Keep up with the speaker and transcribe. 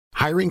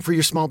Hiring for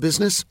your small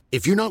business?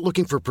 If you're not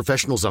looking for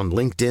professionals on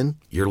LinkedIn,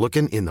 you're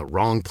looking in the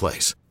wrong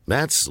place.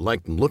 That's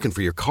like looking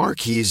for your car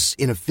keys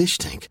in a fish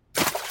tank.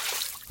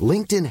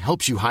 LinkedIn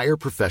helps you hire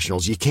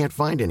professionals you can't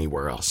find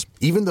anywhere else,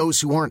 even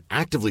those who aren't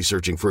actively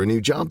searching for a new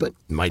job but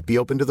might be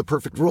open to the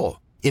perfect role.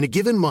 In a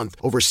given month,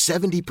 over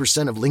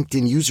 70% of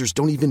LinkedIn users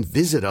don't even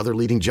visit other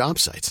leading job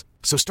sites.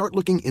 So start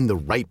looking in the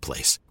right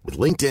place. With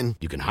LinkedIn,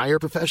 you can hire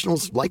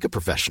professionals like a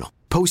professional.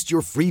 Post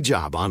your free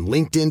job on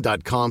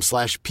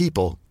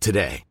linkedin.com/people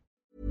today.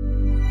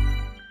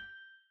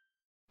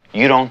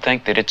 You don't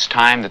think that it's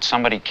time that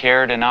somebody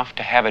cared enough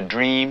to have a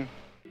dream?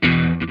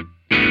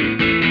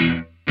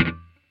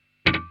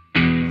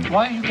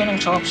 Why are you getting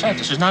so upset?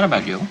 This is not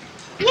about you.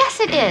 Yes,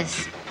 it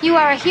is. You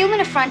are a human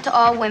affront to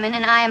all women,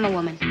 and I am a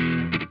woman.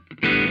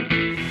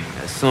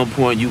 At some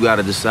point, you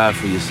gotta decide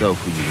for yourself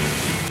who you want.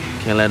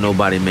 Can't let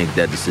nobody make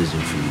that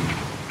decision for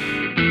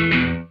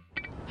you.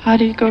 How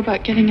do you go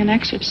about getting an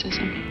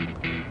exorcism?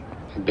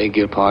 I beg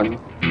your pardon?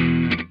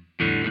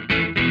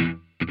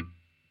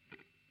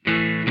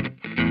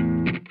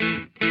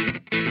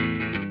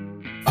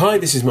 Hi,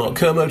 this is Mark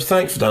Kermode.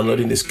 Thanks for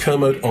downloading this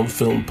Kermode on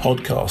Film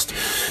podcast.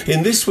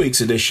 In this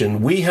week's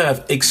edition, we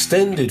have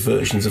extended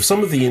versions of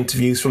some of the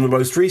interviews from the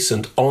most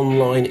recent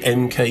online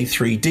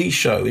MK3D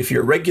show. If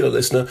you're a regular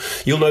listener,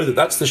 you'll know that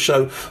that's the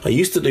show I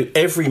used to do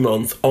every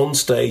month on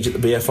stage at the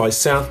BFI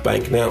South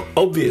Bank. Now,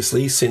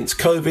 obviously, since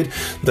COVID,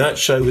 that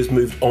show has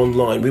moved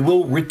online. We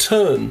will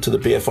return to the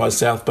BFI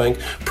South Bank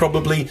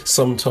probably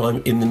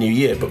sometime in the new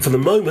year, but for the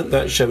moment,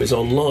 that show is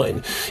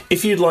online.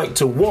 If you'd like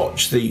to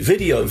watch the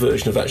video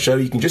version of that show,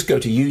 you can just go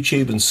to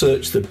YouTube and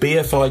search the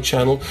BFI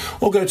channel,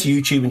 or go to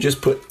YouTube and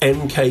just put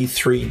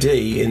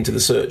MK3D into the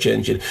search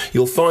engine.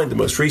 You'll find the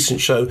most recent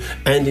show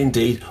and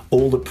indeed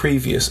all the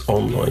previous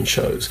online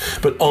shows.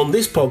 But on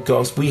this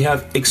podcast, we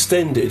have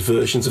extended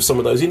versions of some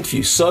of those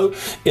interviews. So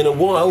in a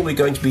while, we're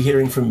going to be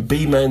hearing from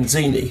Bea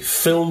Manzini,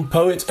 film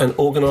poet and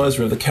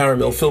organiser of the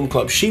Caramel Film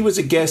Club. She was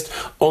a guest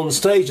on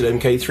stage at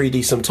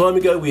MK3D some time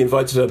ago. We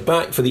invited her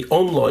back for the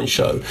online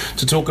show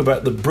to talk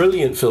about the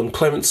brilliant film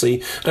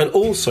Clemency, and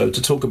also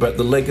to talk about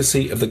the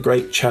legacy of the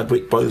great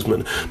Chadwick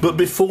Boseman. But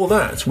before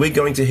that, we're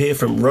going to hear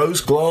from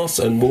Rose Glass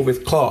and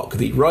Morveth Clark,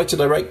 the writer,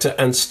 director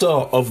and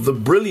star of the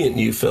brilliant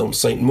new film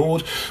St.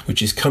 Maud,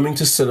 which is coming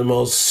to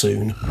cinemas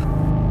soon.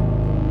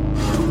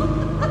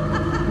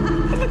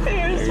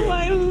 There's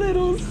my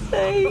little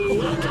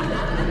saint.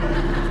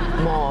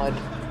 Maud,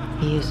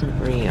 he isn't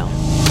real.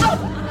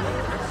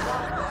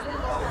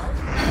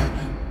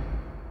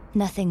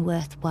 Nothing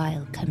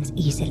worthwhile comes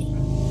easily.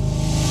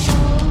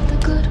 All the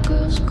good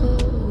girls go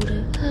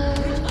to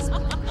hell.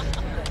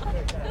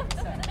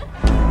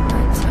 I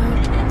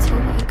tried to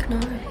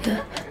ignore you.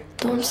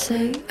 Don't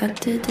say I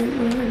didn't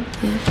warn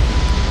you.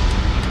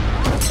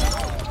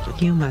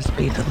 You must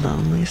be the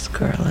loneliest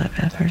girl I've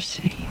ever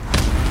seen.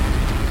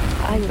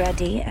 I'm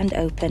ready and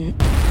open.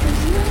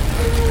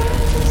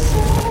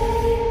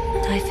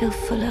 And I feel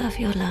fuller of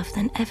your love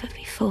than ever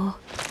before.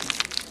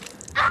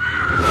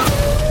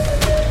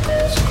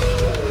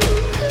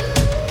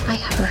 I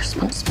have a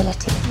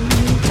responsibility.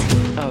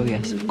 Oh,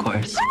 yes, of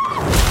course.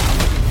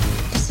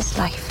 This is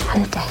life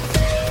and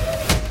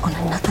death on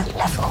another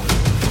level.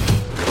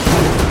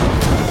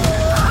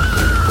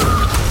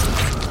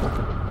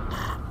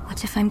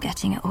 What if I'm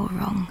getting it all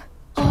wrong?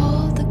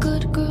 All the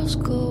good girls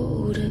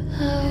go to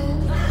hell.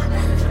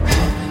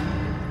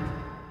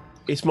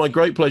 It's my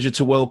great pleasure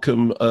to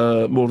welcome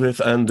Morveth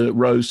and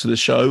Rose to the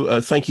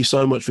show. Thank you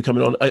so much for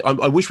coming on.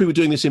 I wish we were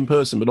doing this in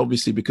person, but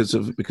obviously because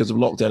of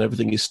lockdown,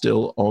 everything is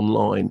still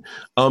online.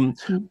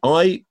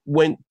 I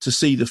went to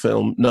see the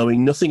film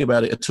knowing nothing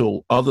about it at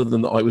all, other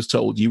than that I was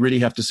told, you really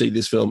have to see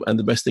this film, and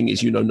the best thing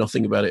is you know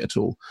nothing about it at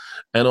all.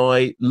 And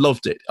I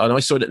loved it. And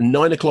I saw it at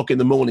 9 o'clock in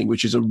the morning,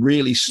 which is a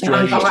really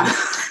strange...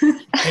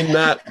 in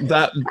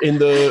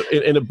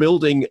a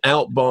building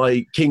out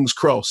by King's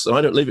Cross. And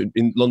I don't live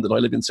in London, I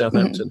live in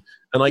Southampton.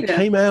 And I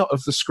came out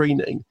of the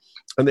screening,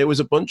 and there was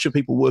a bunch of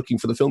people working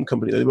for the film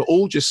company. They were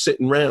all just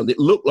sitting around. It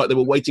looked like they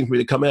were waiting for me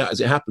to come out. As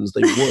it happens,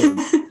 they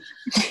weren't.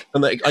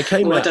 And I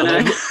came out,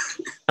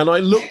 and I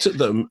looked at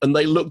them, and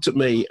they looked at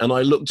me, and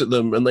I looked at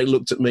them, and they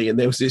looked at me, and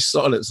there was this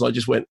silence. And I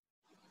just went,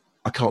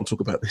 I can't talk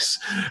about this.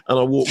 And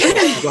I walked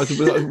off.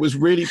 It was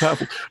really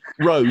powerful.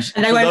 Rose.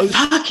 And they went,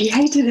 fuck, you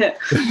hated it.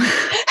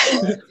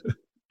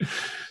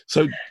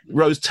 So,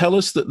 Rose, tell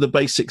us the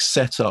basic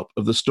setup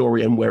of the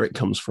story and where it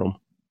comes from.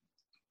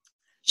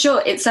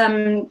 Sure, it's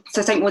I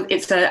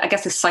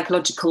guess a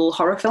psychological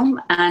horror film,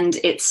 and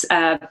it's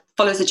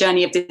follows the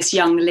journey of this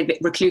young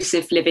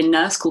reclusive live-in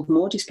nurse called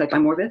Maud, who's played by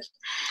Morveth,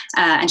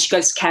 and she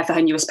goes to care for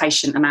her newest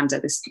patient, Amanda,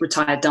 this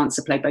retired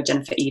dancer played by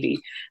Jennifer Eady.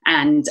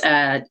 And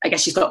I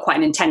guess she's got quite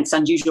an intense,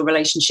 unusual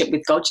relationship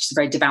with God. She's a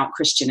very devout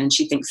Christian, and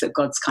she thinks that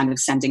God's kind of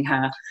sending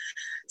her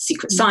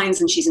secret signs,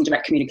 and she's in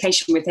direct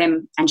communication with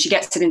him. And she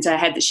gets it into her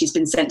head that she's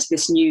been sent to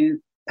this new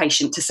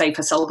patient to save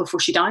her soul before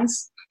she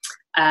dies.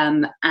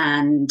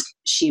 And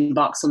she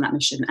embarks on that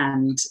mission,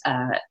 and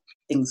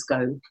things go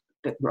a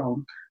bit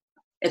wrong.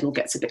 It all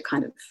gets a bit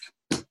kind of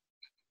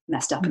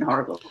messed up and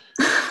horrible.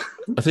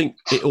 I think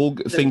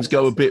things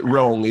go a bit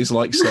wrong is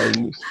like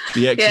saying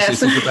The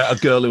Exorcist is about a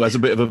girl who has a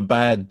bit of a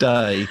bad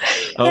day.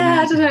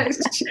 I don't know.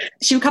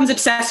 She becomes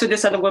obsessed with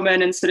this other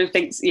woman and sort of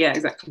thinks, yeah,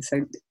 exactly.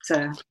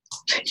 So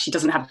she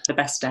doesn't have the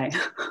best day.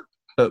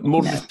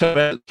 More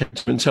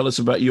and tell us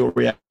about your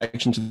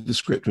reaction to the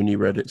script when you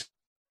read it.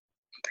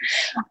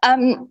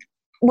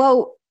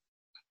 Well,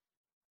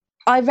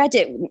 I read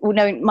it.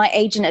 My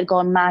agent had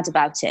gone mad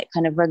about it,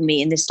 kind of rung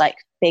me in this like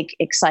big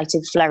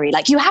excited flurry,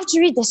 like, you have to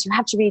read this.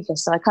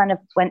 So I kind of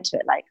went to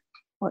it like,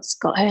 what's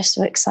got her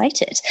so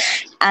excited?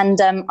 And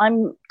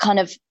I'm kind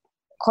of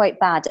quite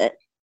bad at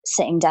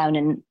sitting down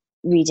and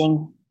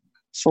reading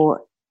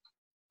for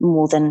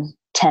more than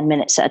 10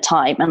 minutes at a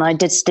time. And I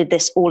did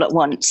this all at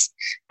once,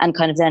 and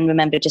kind of then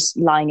remember just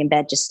lying in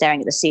bed, just staring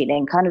at the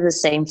ceiling, kind of the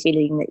same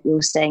feeling that you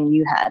were saying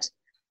you had.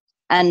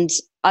 And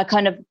I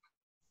kind of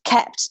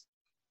kept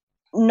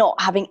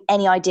not having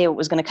any idea what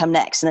was going to come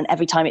next. And then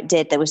every time it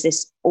did, there was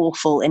this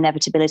awful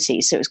inevitability.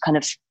 So it was kind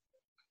of,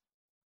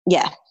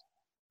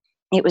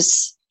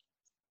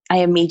 I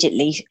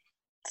immediately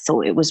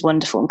thought it was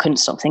wonderful and couldn't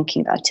stop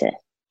thinking about it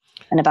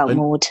and about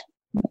Maud.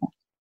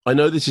 I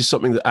know this is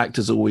something that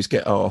actors always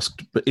get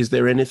asked, but is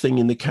there anything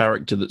in the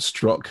character that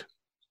struck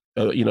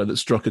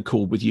a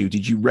chord with you?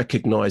 Did you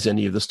recognize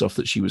any of the stuff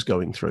that she was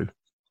going through?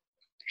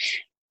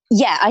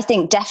 Yeah, I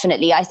think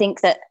definitely. I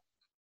think that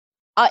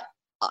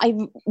I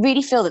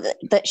really feel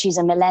that she's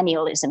a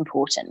millennial is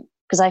important,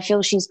 because I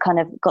feel she's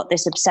kind of got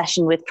this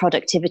obsession with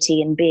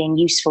productivity and being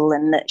useful,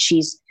 and that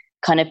she's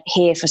kind of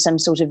here for some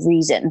sort of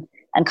reason.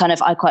 And kind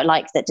of, I quite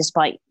like that,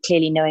 despite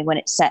clearly knowing when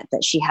it's set,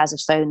 that she has a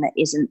phone that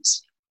isn't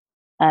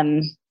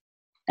an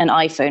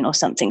iPhone or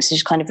something. So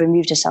she's kind of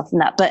removed herself from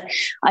that. But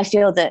I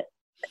feel that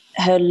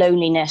her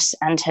loneliness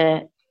and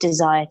her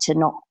desire to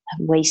not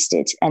have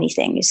wasted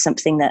anything is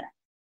something that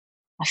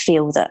I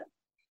feel that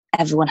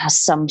everyone has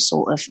some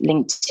sort of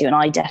link to, and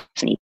I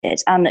definitely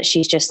did. And that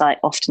she's just like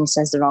often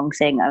says the wrong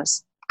thing. I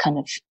was kind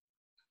of,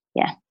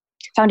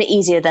 found it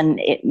easier than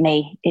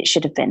it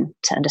should have been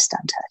to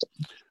understand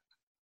her.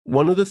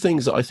 One of the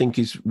things that I think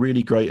is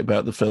really great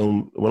about the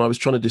film, when I was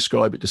trying to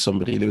describe it to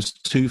somebody, there was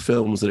two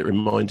films that it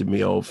reminded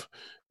me of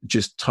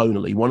just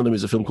tonally. One of them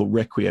is a film called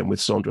Requiem with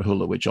Sandra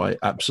Hüller, which I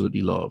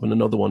absolutely love. And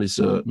another one is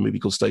a movie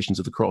called Stations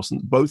of the Cross.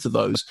 And both of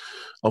those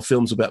are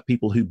films about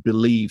people who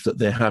believe that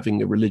they're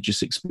having a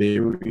religious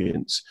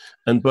experience.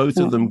 And both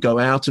of them go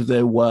out of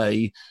their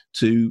way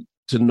to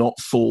not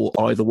fall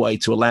either way,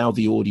 to allow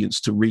the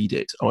audience to read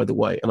it either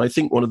way. And I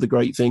think one of the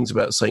great things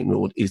about Saint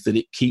Maud is that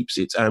it keeps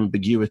its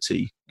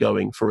ambiguity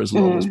going for as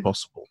long as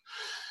possible.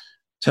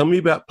 Tell me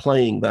about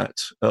playing that.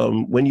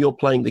 When you're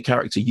playing the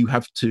character, you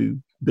have to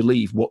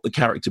believe what the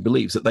character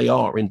believes, that they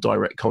are in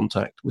direct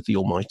contact with the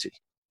Almighty.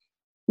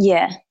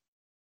 Yeah,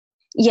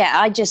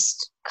 I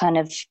just kind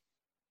of,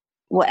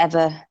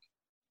 whatever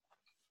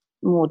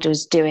Maud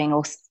was doing,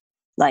 or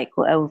like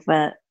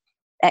whatever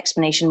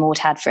explanation Maud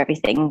had for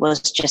everything, was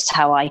just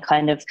how I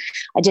kind of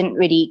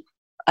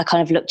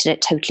looked at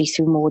it totally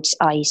through Maud's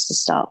eyes to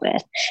start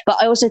with. But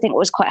I also think what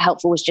was quite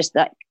helpful was just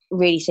that,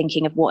 really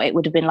thinking of what it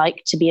would have been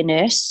like to be a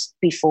nurse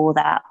before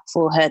that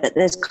for her, that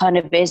there's kind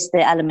of is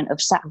the element of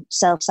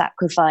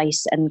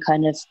self-sacrifice and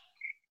kind of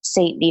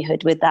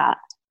saintlyhood with that,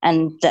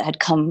 and that had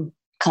come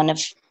kind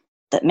of,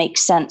 that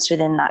makes sense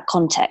within that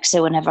context.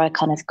 So whenever I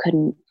kind of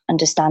couldn't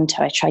understand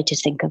her, I tried to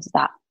think of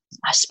that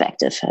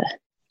aspect of her.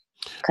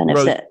 Kind of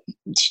Rose, that,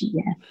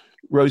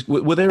 Rose,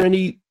 were there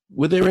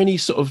any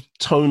sort of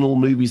tonal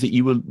movies that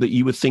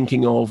you were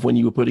thinking of when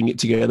you were putting it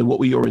together? What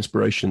were your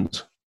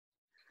inspirations?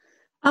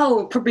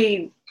 Oh,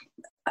 probably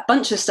a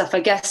bunch of stuff,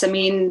 I guess. I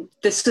mean,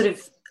 the sort of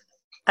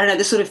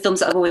films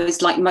that I've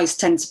always liked most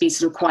tend to be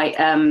sort of quite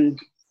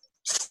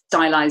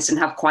stylized and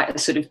have quite a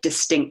sort of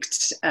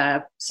distinct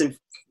sort of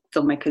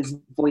filmmaker's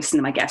voice in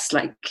them, I guess.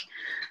 Like,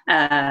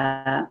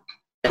 they're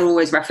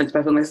always referenced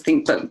by filmmakers, I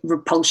think, but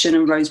Repulsion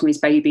and Rosemary's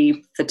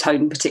Baby, for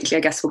tone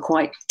particularly, I guess, were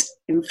quite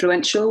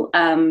influential.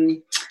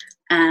 And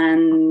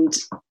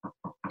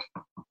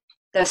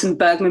there's some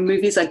Bergman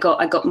movies. I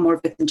got more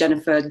of it than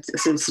Jennifer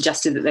sort of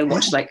suggested, that they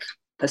watch like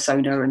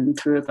Persona and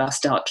Through a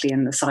Glass Darkly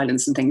and The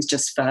Silence and things,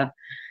 just for,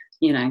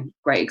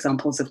 great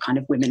examples of kind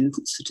of women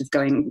sort of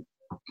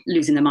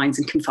losing their minds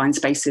in confined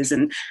spaces.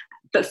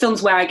 But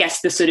films where I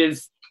guess the sort of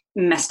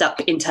messed up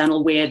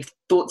internal weird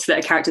thoughts that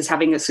a character's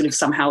having are sort of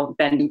somehow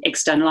been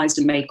externalized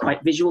and made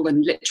quite visual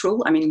and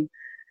literal. I mean,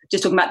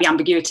 just talking about the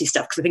ambiguity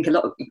stuff, because I think a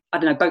lot of, I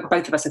don't know,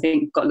 both of us, I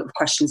think, got a lot of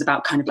questions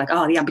about kind of like,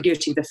 the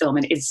ambiguity of the film,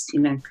 and is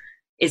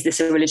this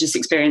a religious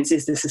experience?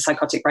 Is this a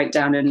psychotic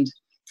breakdown? And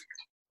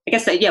I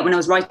guess that, when I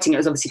was writing, it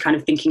was obviously kind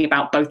of thinking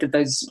about both of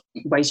those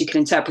ways you can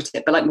interpret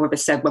it. But like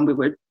Morvis said, when we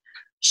were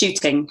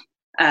shooting,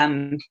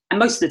 and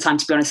most of the time,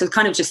 to be honest, I was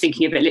kind of just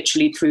thinking of it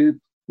literally through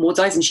Maud's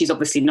eyes, and she's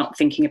obviously not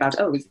thinking about,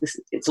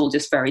 it's all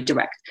just very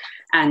direct.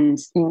 And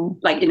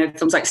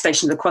films like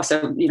Station of the Cross,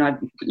 I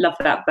love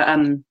that. But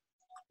and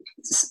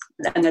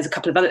there's a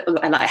couple of other,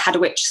 like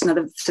Hadowitch,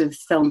 another sort of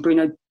film,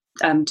 Bruno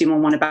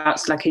Dumont one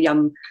about like a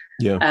young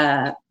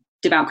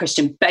devout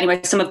Christian. But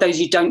anyway, some of those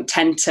you don't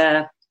tend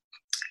to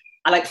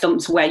I like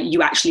films where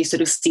you actually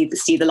sort of see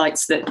the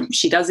lights that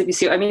she does, if you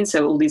see what I mean.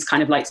 So all these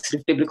kind of like sort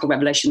of biblical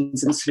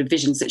revelations and sort of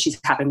visions that she's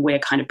having, we're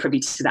kind of privy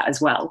to that as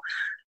well.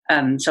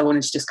 So I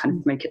wanted to just kind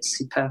of make it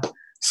super,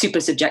 super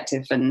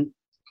subjective and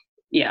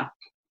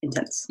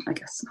intense, I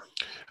guess.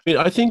 I mean,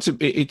 I think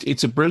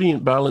it's a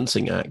brilliant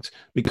balancing act,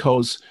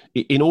 because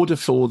in order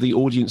for the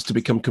audience to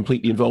become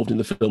completely involved in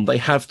the film, they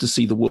have to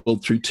see the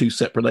world through two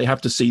separate. They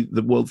have to see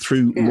the world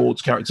through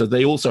Maud's character.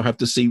 They also have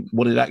to see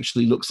what it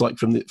actually looks like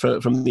from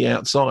the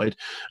outside.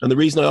 And the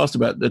reason I asked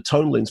about the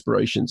tonal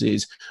inspirations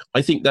is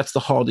I think that's the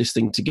hardest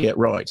thing to get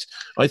right.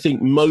 I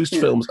think most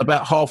films,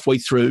 about halfway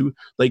through,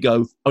 they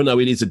go, "Oh no,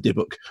 it is a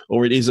Dybbuk,"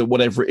 or "It is a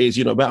whatever it is."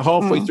 You know, about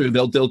halfway through,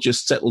 they'll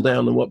just settle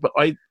down and what. But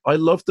I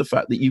love the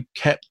fact that you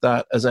kept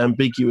that as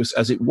ambiguous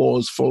as it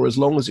was for as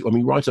long as it. I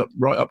mean, right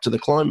up to the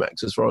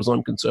climax, as far as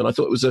I'm concerned. I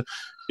thought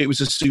it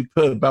was a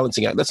superb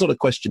balancing act. That's not a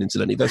question,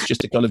 incidentally. That's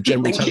just a kind of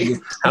general telling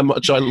of how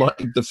much I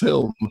liked the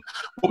film.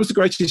 What was the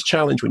greatest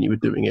challenge when you were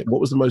doing it?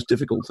 What was the most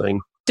difficult thing?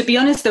 To be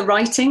honest, the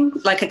writing.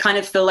 Like, I kind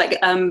of feel like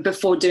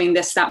before doing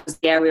this, that was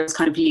the area I was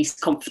kind of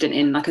least confident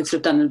in. Like, I'd sort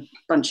of done a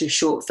bunch of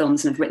short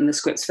films and have written the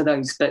scripts for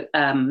those, but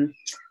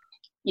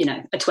you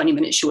know, a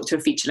 20-minute short to a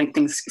feature-length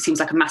thing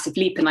seems like a massive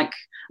leap. And like,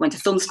 I went to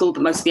film school,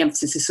 but most of the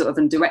emphasis is sort of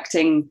on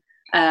directing.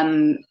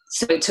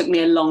 So it took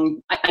me a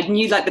long. I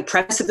knew like the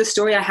premise of the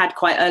story I had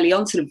quite early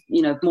on, sort of,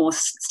 you know, more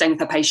staying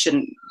with her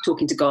patient,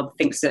 talking to God,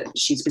 thinks that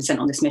she's been sent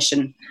on this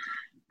mission.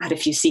 I had a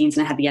few scenes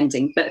and I had the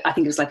ending, but I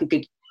think it was like a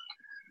good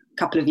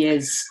couple of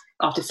years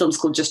after film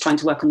school, just trying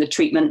to work on the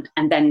treatment,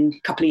 and then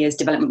a couple of years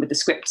development with the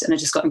script, and I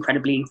just got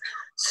incredibly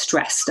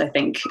stressed, I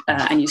think,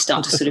 and you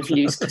start to sort of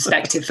lose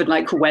perspective for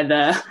like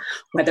whether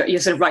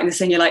you're sort of writing this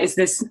thing, you're like,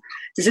 does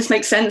this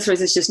make sense, or is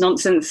this just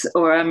nonsense,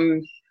 or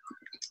and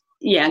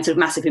sort of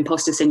massive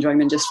imposter syndrome,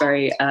 and just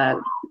very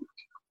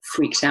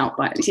freaked out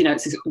by it. You know,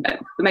 it's an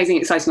amazing,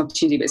 exciting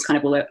opportunity, but it's kind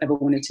of all I ever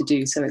wanted to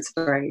do, so it's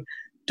very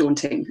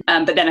daunting.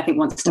 But then I think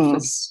once stuff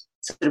was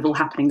sort of all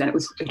happening, then it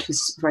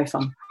was very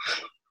fun.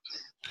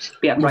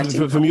 Yeah,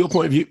 writing. From your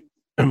point of view,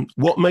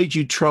 what made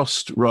you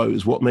trust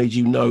Rose? What made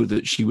you know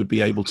that she would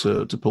be able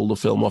to pull the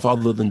film off,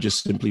 other than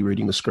just simply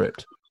reading the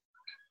script?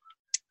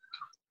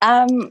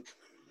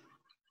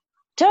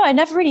 I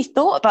never really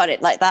thought about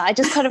it like that. I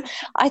just kind of,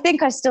 I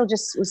think I still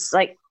just was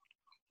like,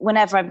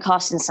 whenever I'm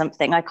casting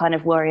something, I kind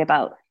of worry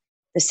about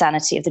the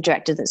sanity of the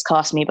director that's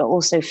cast me, but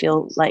also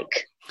feel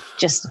like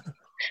just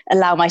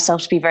allow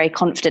myself to be very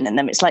confident in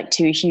them. It's like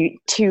two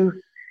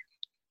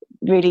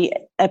really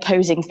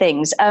opposing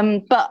things.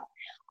 But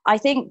I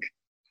think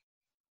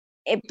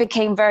it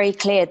became very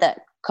clear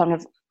that kind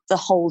of the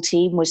whole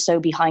team was so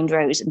behind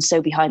Rose and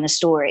so behind the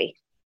story.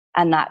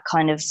 And that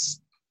kind of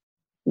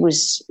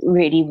was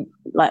really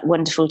like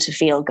wonderful to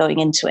feel going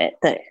into it,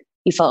 that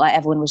you felt like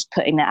everyone was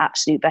putting their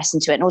absolute best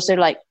into it. And also,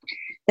 like,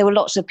 there were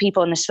lots of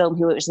people in this film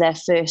who it was their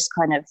first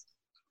kind of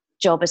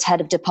job as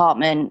head of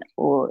department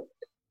or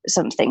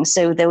something.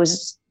 So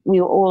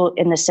we were all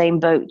in the same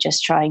boat,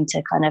 just trying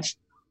to kind of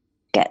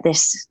get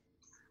this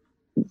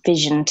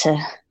vision to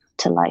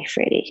life,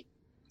 really.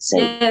 So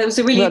yeah, it was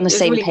a really, we're on the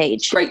same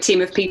page. Great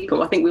team of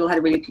people. I think we all had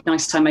a really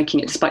nice time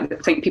making it, despite I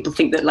think people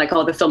think that like,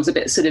 oh, the film's a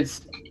bit sort of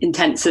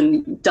intense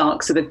and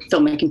dark, so the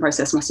filmmaking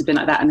process must have been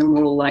like that. And then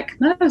we're all like,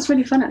 no, it's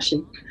really fun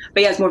actually.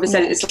 But yeah, it's more of a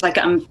sense. It's like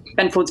Ben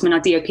Fordsman, our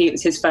DOP. It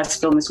was his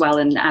first film as well,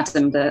 and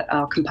Adam,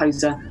 our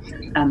composer.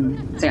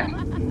 So yeah.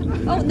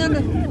 Oh no,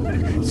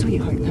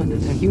 sweetheart, no.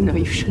 You know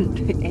you shouldn't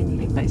take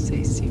anything I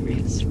say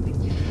seriously.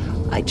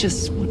 I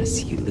just want to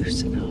see you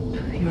loosen up.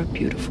 You're a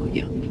beautiful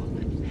young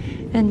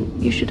woman,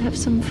 and you should have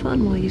some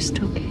fun while you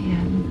still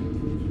can.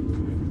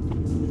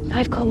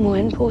 I've got more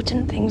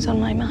important things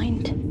on my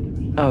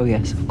mind. Oh,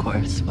 yes, of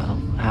course. Well,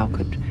 how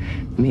could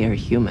mere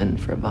human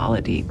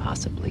frivolity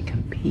possibly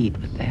compete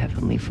with the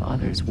Heavenly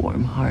Father's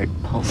warm heart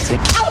pulsing?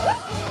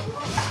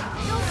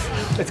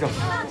 Let's go.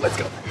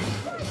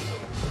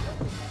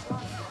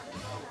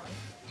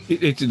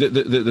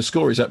 The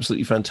score is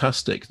absolutely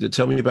fantastic.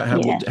 Tell me about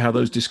how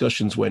those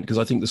discussions went, because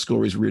I think the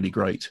score is really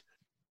great.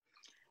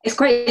 It's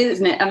great,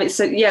 isn't it?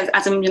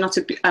 Adam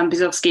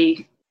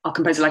Janotto-Bizovsky, our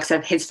composer, like I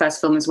said, his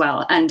first film as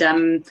well.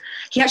 And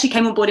he actually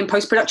came on board in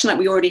post-production. Like,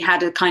 we already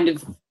had a kind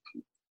of,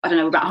 I don't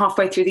know, about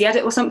halfway through the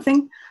edit or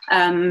something.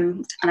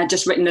 And I'd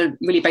just written a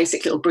really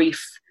basic little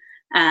brief.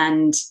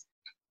 And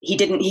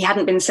he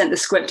hadn't been sent the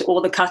script or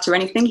the cut or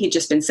anything. He'd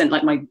just been sent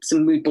like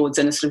some mood boards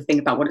and a sort of thing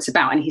about what it's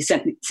about. And he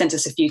sent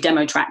us a few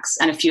demo tracks,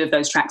 and a few of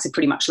those tracks are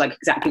pretty much like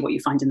exactly what you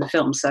find in the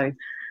film. So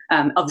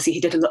obviously he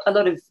did a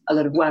lot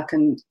of work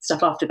and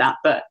stuff after that,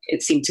 but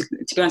it seemed to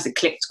be honest, it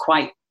clicked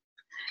quite.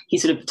 He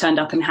sort of turned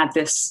up and had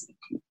this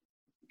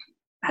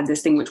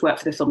thing which worked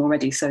for the film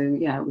already. So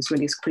yeah, it was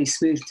pretty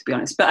smooth, to be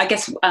honest. But I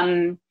guess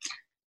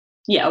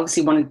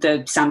obviously wanted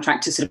the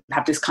soundtrack to sort of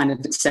have this kind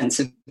of sense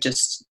of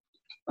just,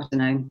 I don't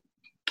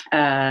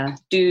know,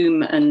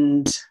 doom,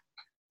 and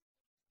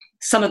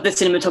some of the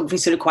cinematography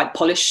sort of quite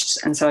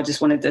polished, and so I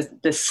just wanted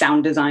the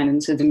sound design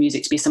and sort of the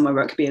music to be somewhere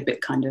where it could be a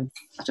bit kind of,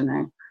 I don't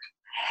know,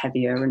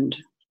 heavier and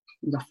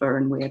rougher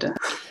and weirder.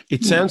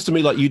 It sounds to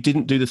me like you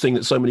didn't do the thing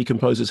that so many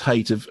composers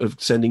hate of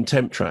sending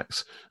temp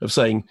tracks, of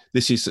saying,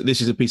 this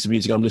is a piece of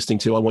music I'm listening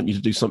to, I want you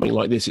to do something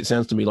like this. It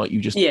sounds to me like you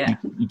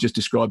just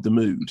described the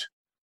mood.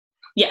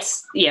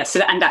 Yes. So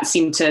that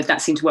seemed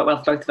to work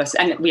well for both of us.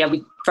 And we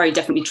very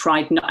definitely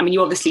tried.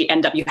 You obviously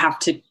you have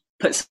to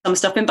put some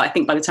stuff in, but I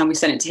think by the time we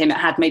sent it to him, it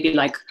had maybe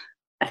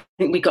I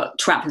think we got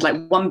trapped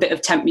with one bit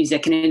of temp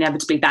music, and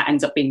inevitably that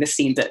ends up being the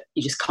scene that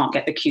you just can't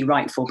get the cue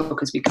right for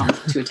because we can't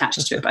be too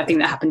attached to it. But I think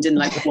that happened in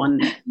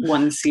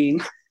one scene.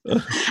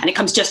 And it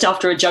comes just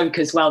after a joke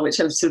as well, which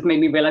sort of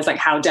made me realise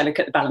how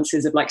delicate the balance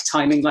is of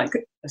timing a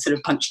sort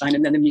of punchline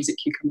and then the music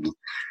cue coming.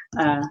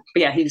 But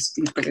yeah, he's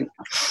brilliant.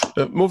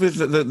 Morveth,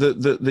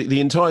 the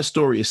entire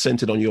story is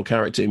centred on your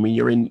character. I mean,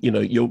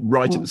 you're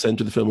right at the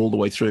centre of the film all the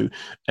way through.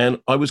 And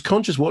I was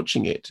conscious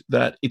watching it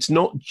that it's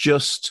not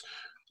just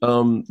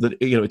that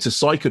it's a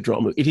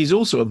psychodrama. It is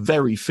also a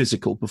very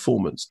physical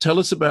performance. Tell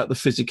us about the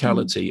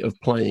physicality of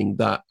playing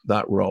that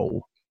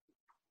role.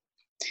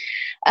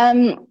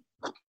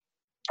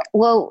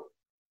 Well,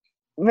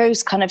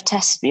 Rose kind of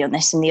tested me on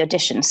this in the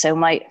audition. So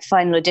my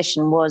final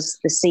audition was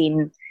the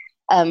scene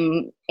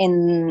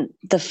in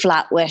the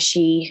flat where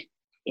she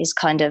is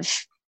kind of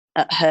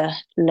at her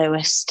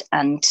lowest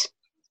and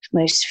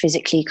most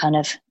physically kind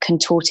of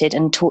contorted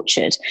and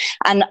tortured.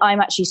 And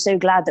I'm actually so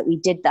glad that we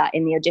did that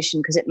in the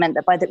audition, because it meant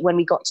that when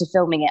we got to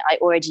filming it, I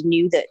already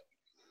knew that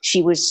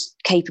she was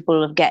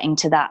capable of getting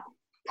to that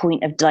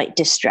point of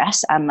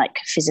distress and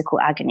physical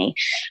agony.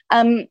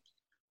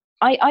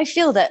 I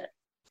feel that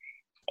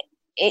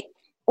it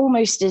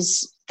almost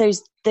is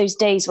those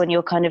days when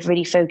you're kind of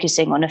really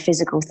focusing on a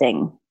physical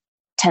thing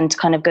tend to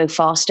kind of go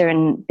faster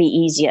and be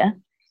easier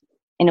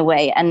in a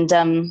way. And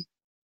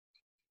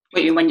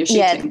what you mean when you're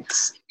shooting?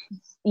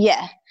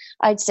 Yeah,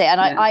 I'd say. And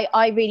yeah.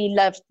 I really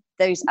loved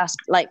those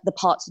the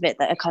parts of it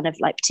that are kind of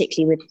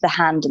particularly with the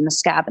hand and the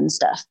scab and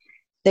stuff.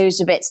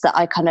 Those are bits that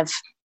I kind of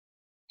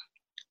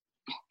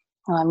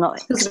I'm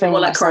not explaining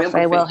myself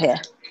very well here.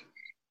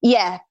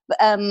 Yeah,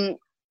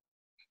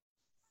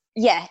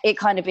 yeah, it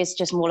kind of is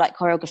just more like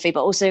choreography,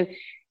 but also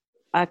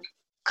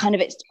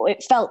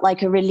it felt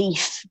like a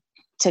relief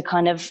to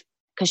kind of,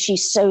 because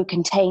she's so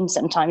contained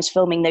sometimes,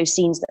 filming those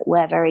scenes that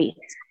were very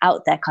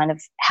out there kind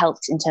of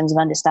helped in terms of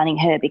understanding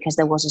her, because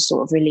there was a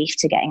sort of relief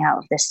to getting out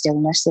of the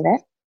stillness of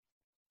it.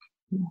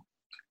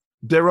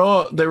 There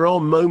are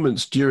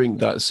moments during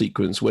that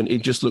sequence when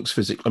it just looks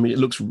physical. I mean, it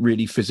looks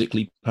really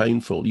physically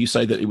painful. You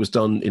say that it was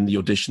done in the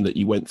audition that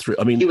you went through.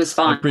 I mean, he was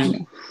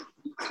fine.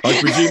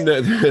 I presume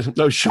that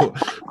no, sure,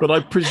 but I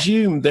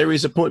presume there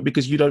is a point,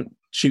 because you don't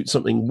shoot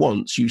something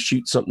once, you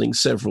shoot something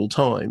several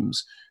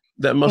times.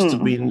 That must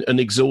have been an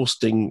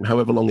exhausting,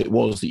 however long it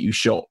was that you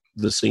shot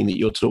the scene that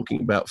you're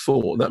talking about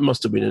for. That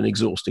must have been an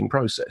exhausting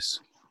process.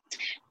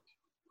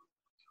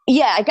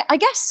 Yeah, I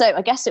guess so.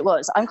 I guess it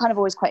was. I'm kind of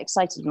always quite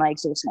excited when I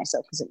exhaust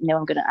myself, because I know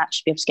I'm going to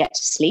actually be able to get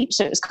to sleep.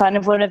 So it was kind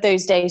of one of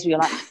those days where you're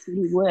like, it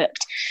really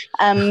worked.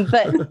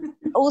 But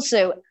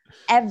also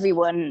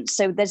everyone,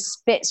 so there's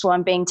bits where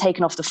I'm being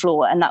taken off the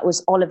floor, and that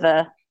was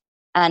Oliver,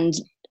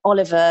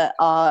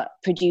 our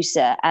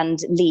producer, and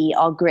Lee,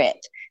 our grip,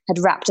 had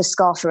wrapped a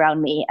scarf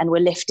around me and were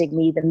lifting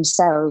me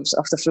themselves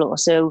off the floor.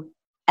 So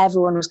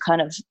everyone was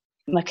kind of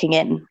mucking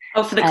in.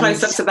 Oh, for the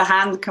close-ups of the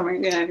hand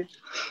coming,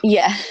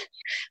 Yeah.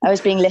 I was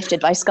being lifted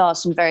by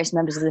scarves from various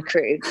members of the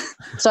crew.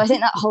 So I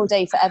think that whole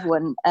day for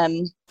everyone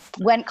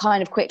went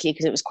kind of quickly,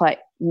 because it was quite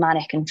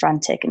manic and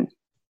frantic and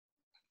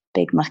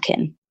big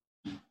mucking.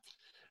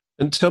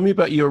 And tell me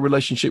about your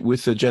relationship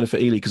with Jennifer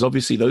Ehle, because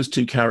obviously those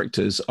two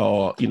characters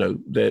are,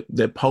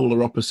 they're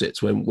polar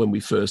opposites when we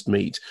first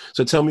meet.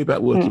 So tell me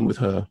about working with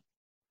her.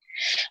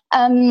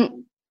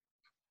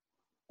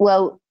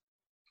 Well,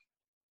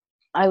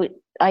 I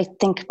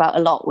think about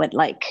a lot with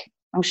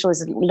I'm sure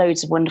there's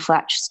loads of wonderful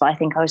actresses, but I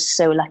think I was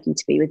so lucky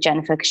to be with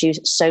Jennifer, because she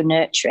was so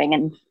nurturing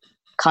and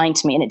kind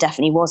to me, and it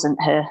definitely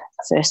wasn't her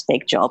first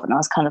big job. And I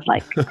was kind of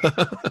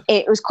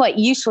it was quite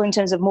useful in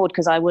terms of Maud,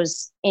 because I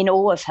was in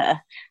awe of her.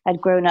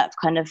 I'd grown up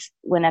kind of,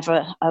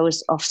 whenever I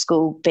was off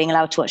school, being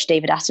allowed to watch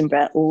David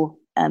Attenborough or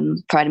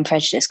Pride and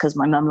Prejudice, because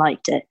my mum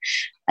liked it.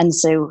 And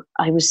so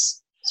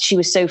she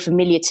was so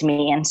familiar to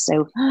me. And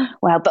so,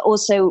 wow. But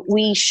also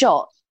we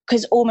shot,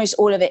 because almost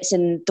all of it's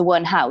in the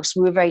one house,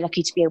 we were very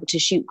lucky to be able to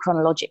shoot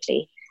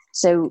chronologically.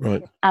 So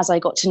As I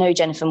got to know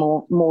Jennifer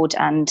more, Maud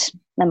and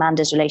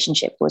Amanda's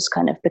relationship was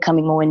kind of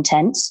becoming more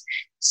intense.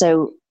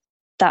 So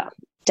that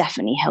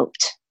definitely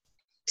helped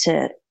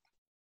to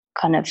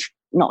kind of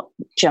not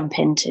jump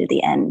into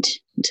the end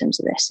in terms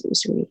of this. It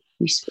was really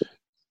useful.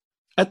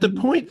 At the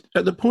point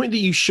that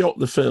you shot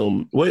the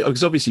film,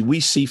 because obviously we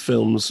see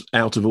films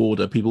out of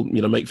order. People,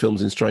 make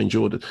films in strange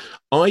order.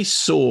 I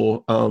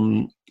saw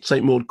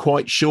St. Maud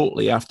quite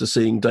shortly after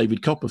seeing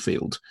David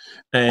Copperfield,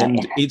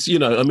 and it's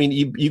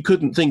you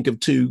couldn't think of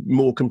two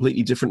more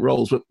completely different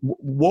roles. But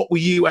what were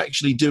you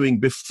actually doing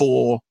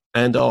before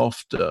and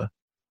after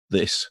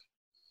this?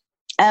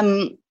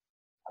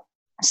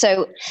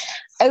 So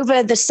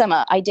over the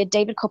summer, I did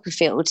David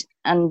Copperfield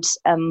and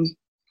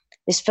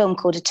this film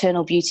called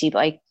Eternal Beauty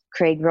by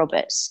Craig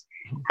Roberts.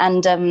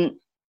 And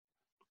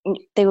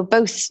they were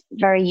both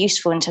very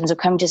useful in terms of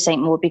coming to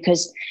St. Maud,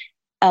 because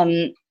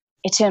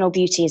Eternal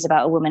Beauty is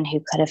about a woman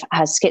who kind of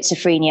has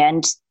schizophrenia,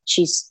 and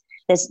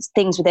there's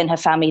things within her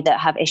family that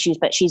have issues,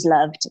 but she's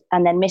loved.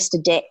 And then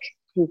Mr. Dick,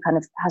 who kind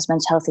of has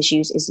mental health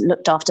issues, is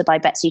looked after by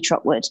Betsy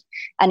Trotwood.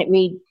 And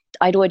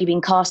I'd already been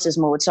cast as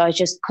Maud, so I was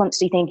just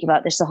constantly thinking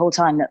about this the whole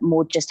time, that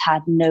Maud just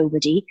had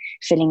nobody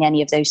filling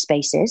any of those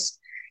spaces.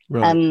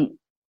 Right.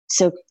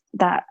 So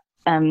that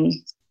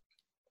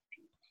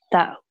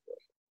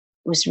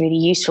was really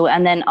useful.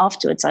 And then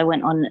afterwards I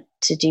went on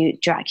to do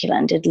Dracula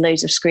and did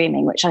loads of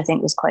screaming, which I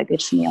think was quite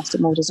good for me after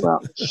Maud as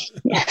well.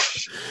 Yeah.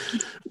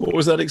 What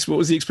was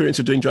the experience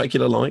of doing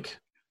Dracula like?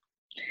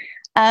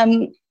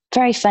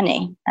 Very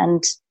funny,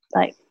 and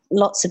like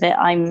lots of it,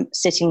 I'm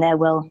sitting there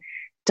while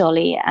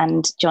Dolly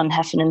and John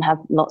Heffernan have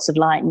lots of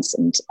lines,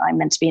 and I'm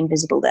meant to be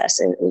invisible there,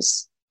 so it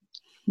was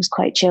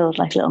quite chilled,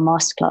 like a little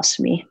masterclass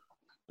for me.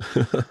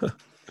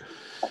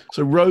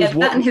 So Rose,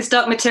 that and his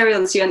Dark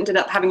Materials, you ended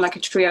up having like a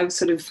trio of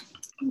sort of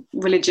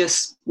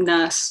religious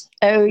nurse.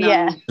 Oh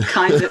yeah,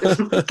 kind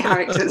of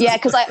characters. Yeah,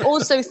 because I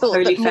also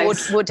thought that Maud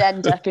would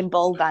end up in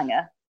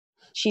Bullbanger.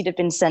 She'd have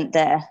been sent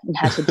there and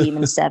had her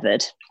demon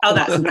severed. Oh,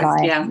 that's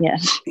nice. Yeah. There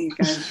you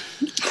go.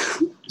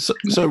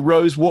 So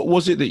Rose, what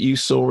was it that you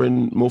saw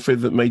in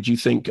Morpeth that made you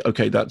think,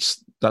 okay,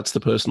 that's the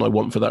person I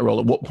want for that role?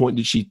 At what point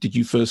did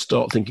you first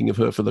start thinking of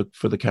her for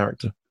the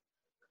character?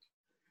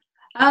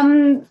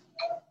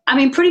 I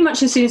mean, pretty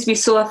much as soon as we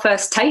saw our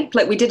first tape,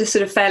 like we did a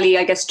sort of fairly,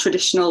 I guess,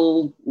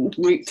 traditional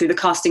route through the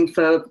casting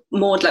for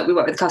Maud. Like we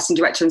worked with the casting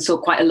director and saw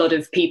quite a lot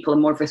of people,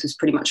 and Morpeth was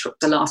pretty much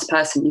the last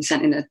person you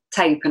sent in a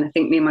tape. And I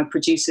think me and my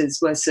producers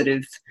were sort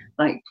of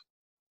like,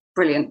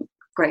 brilliant,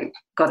 great,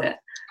 got it.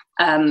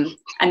 And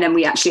then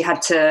we actually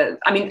had to,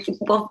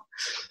 because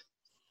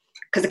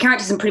the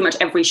character's in pretty much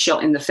every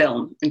shot in the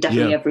film, and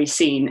definitely every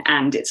scene,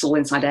 and it's all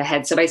inside her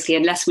head. So basically,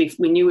 unless we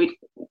knew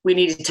we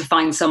needed to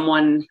find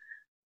someone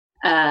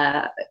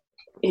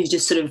who's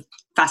just sort of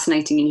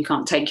fascinating and you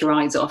can't take your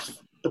eyes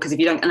off, because if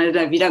you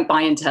don't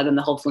buy into her, then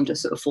the whole film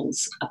just sort of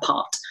falls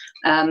apart.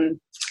 And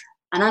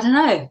I don't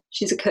know,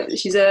 she's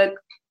a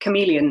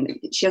chameleon.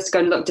 She has to go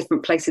and look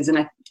different places. And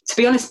to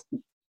be honest,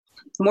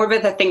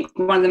 Morpeth, I think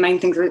one of the main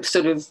things I've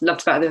sort of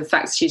loved about her, the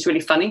fact she's really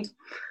funny.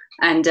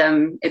 And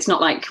it's not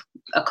like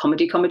a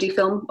comedy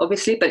film,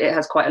 obviously, but it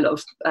has quite a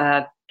lot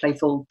of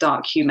playful,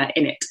 dark humour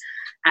in it.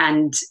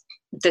 And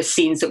the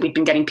scenes that we've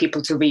been getting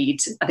people to read,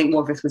 I think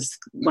Morpeth was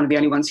one of the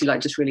only ones who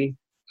just really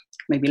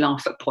made me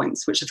laugh at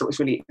points, which I thought was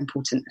really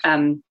important.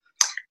 But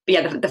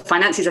yeah, the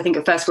finances, I think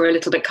at first were a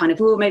little bit kind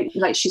of, maybe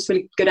like she's a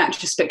really good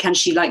actress, but can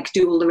she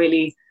do all the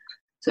really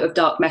sort of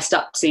dark, messed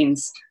up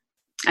scenes?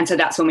 And so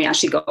that's when we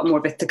actually got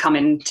Morpeth to come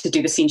in to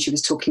do the scene she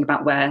was talking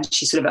about, where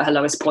she's sort of at her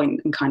lowest point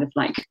and kind of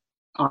like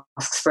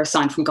asks for a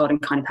sign from God and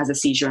kind of has a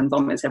seizure and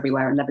vomits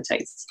everywhere and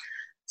levitates.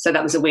 So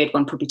that was a weird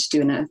one probably to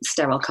do in a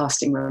sterile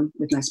casting room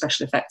with no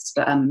special effects.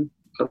 But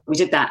we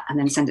did that and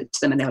then sent it to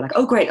them, and they were like,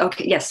 oh, great.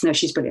 Okay. Yes. No,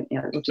 she's brilliant.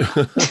 Yeah. We'll do.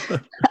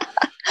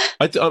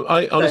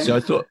 I honestly,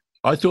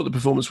 I thought the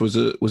performance was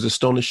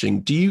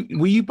astonishing.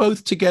 Were you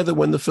both together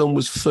when the film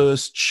was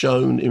first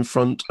shown in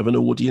front of an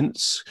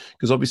audience?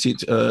 Because obviously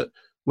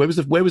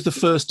where was the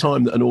first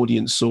time that an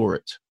audience saw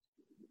it?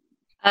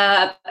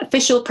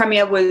 Official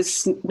premiere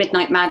was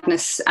Midnight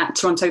Madness at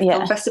Toronto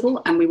Film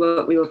Festival, and we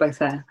were both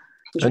there.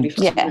 And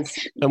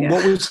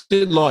what was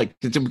it like?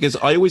 Because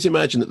I always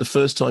imagine that the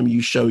first time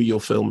you show your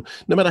film,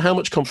 no matter how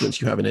much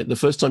confidence you have in it, the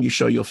first time you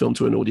show your film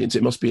to an audience,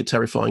 it must be a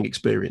terrifying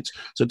experience.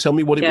 So tell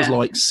me what it was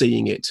like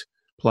seeing it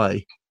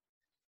play.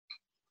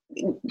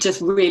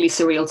 Just really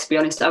surreal, to be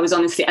honest. I was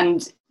honestly,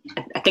 and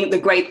I think the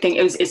great thing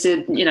it's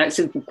a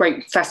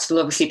great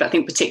festival, obviously, but I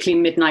think particularly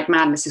Midnight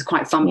Madness is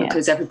quite fun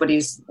because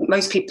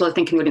most people I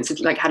think in the audience have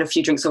had a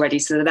few drinks already,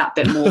 so they're that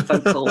bit more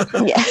vocal.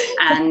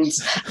 And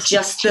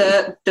just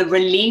the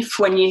relief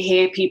when you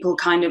hear people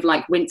kind of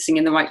like wincing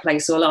in the right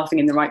place or laughing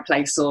in the right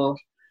place, or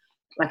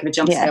like if a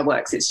jump scare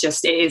works, it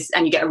is,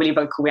 and you get a really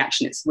vocal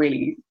reaction. It's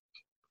really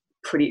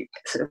pretty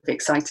sort of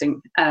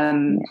exciting.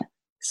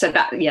 So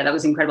that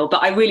was incredible.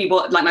 But I really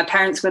my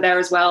parents were there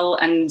as well,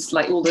 and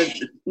like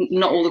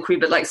not all the crew,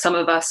 but like some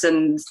of us.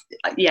 And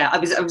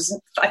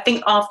I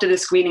think after the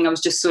screening, I was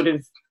just sort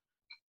of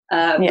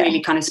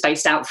really kind of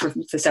spaced out for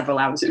several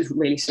hours. It was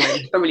really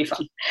surreal, but really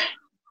fun.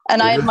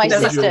 And I had my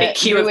sister a big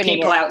queue of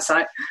people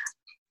outside.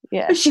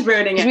 Yeah, she's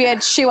ruining it. We had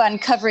Shuan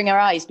covering her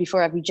eyes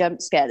before every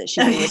jump scare that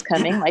she knew was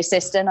coming. My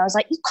sister, and I was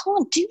like, "You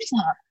can't do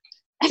that.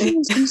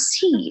 Everyone's going to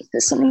see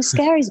that something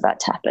scary is about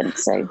to happen."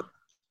 So.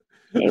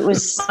 It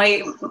was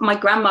my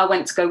grandma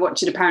went to go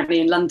watch it apparently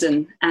in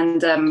London,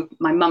 and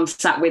my mum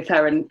sat with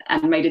her and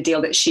made a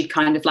deal that she'd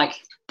kind of like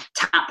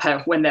tap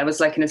her when there was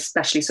like an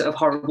especially sort of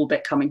horrible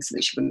bit coming so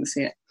that she wouldn't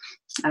see it.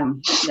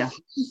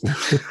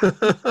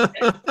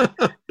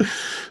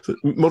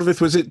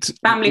 Morpeth, was it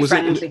family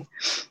friendly?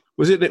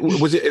 Was it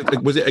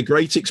a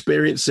great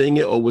experience seeing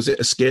it, or was it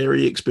a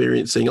scary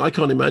experience seeing it? I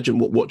can't imagine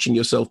what watching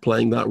yourself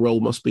playing that role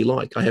must be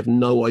like. I have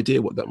no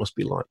idea what that must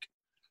be like.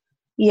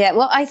 Yeah,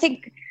 well, I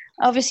think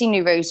obviously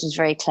knew Rose was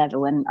very clever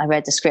when I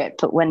read the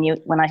script, but when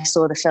I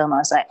saw the film, I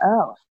was like,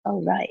 oh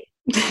right,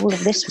 all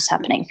of this was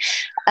happening.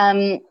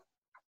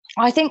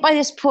 I think by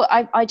this point,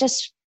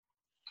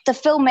 the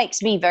film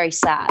makes me very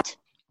sad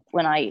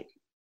when I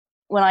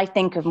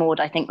think of Maud.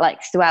 I think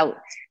like throughout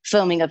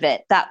filming of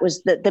it, that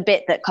was the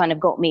bit that kind of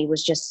got me,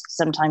 was just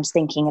sometimes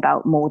thinking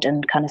about Maud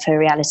and kind of her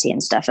reality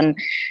and stuff. And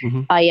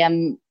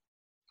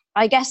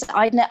I guess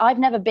I've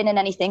never been in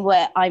anything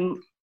where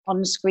I'm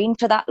on screen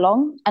for that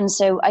long, and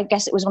so I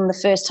guess it was one of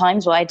the first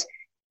times where I'd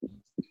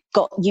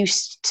got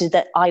used to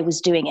that I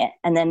was doing it,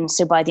 and then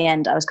so by the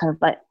end I was kind of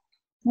like,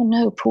 oh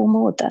no, poor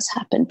Maud, that's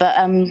happened. But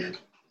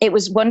it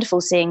was wonderful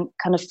seeing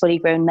kind of fully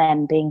grown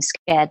men being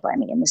scared by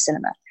me in the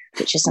cinema,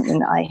 which is something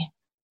that I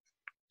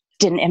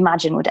didn't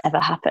imagine would ever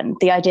happen.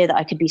 The idea that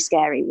I could be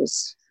scary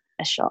was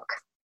a shock.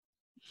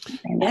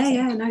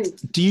 No.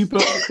 Do you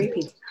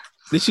creepy?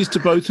 This is to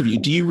both of you.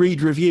 Do you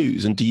read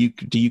reviews, and do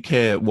you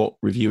care what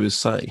reviewers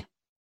say?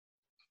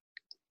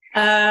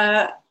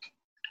 I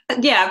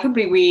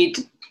probably read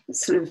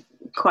sort of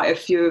quite a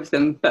few of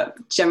them, but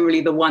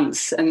generally the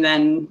once, and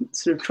then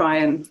sort of try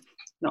and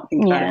not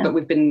think about it. But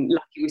we've been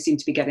lucky; we seem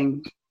to be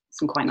getting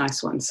some quite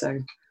nice ones. So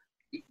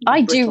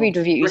I do read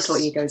reviews.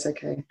 Brittle ego's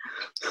okay.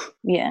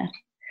 Yeah,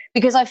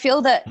 because I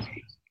feel that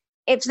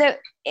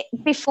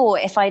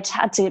if I'd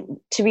had to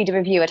read a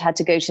review, I'd had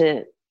to go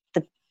to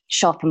the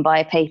shop and buy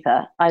a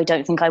paper. I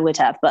don't think I would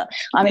have, but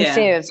I'm in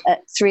fear of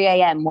at 3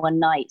 a.m. one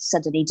night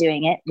suddenly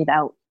doing it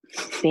without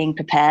being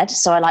prepared.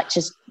 So I like to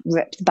just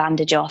rip the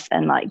bandage off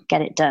and like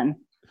get it done,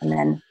 and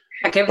then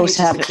like everything's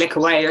just a click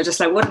away. You're just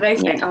like, what do they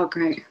think? Oh,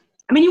 great.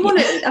 I mean, you want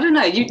to, I don't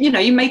know,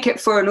 you make it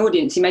for an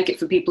audience, you make it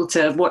for people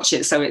to watch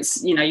it. So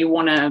it's, you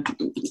want to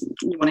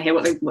hear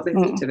what they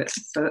think of it.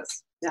 So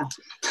that's,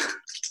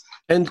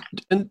 And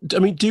I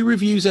mean, do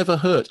reviews ever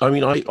hurt? I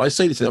mean, I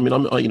say this. I mean,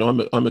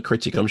 I'm a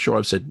critic. I'm sure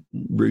I've said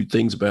rude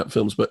things about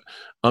films, but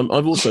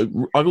I've also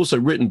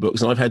written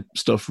books and I've had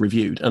stuff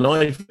reviewed, and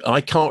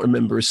I can't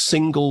remember a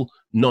single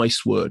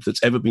nice word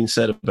that's ever been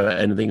said about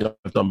anything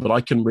I've done, but I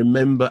can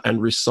remember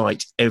and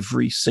recite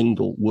every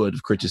single word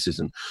of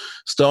criticism,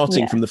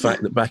 starting from the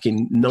fact that back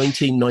in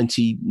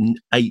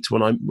 1998,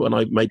 when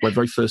I made my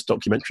very first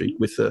documentary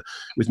with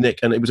Nick,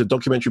 and it was a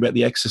documentary about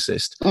The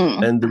Exorcist,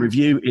 and the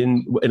review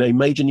in a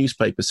major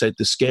newspaper said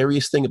the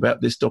scariest thing about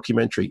this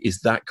documentary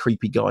is that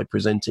creepy guy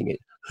presenting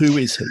it. Who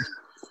is he?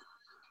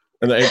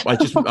 And I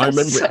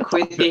remember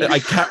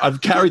it. I've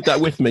carried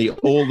that with me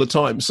all the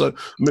time. So,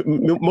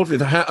 Maud,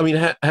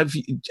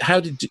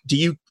 do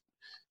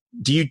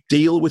you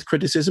deal with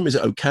criticism? Is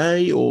it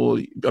okay? Or,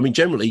 I mean,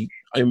 generally,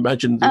 I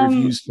imagine the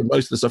reviews for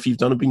most of the stuff you've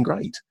done have been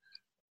great.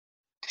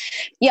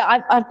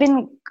 Yeah, I've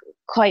been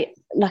quite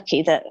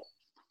lucky that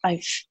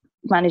I've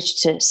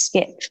managed to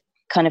skip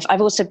kind of,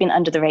 I've also been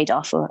under the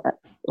radar for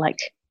like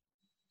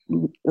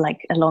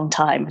a long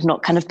time. I've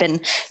not kind of been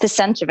the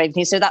center of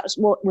anything. So that was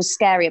what was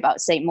scary about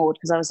St. Maud,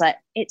 because I was like,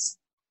 it's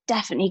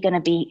definitely going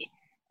to be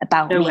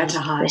about me,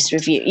 this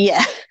review.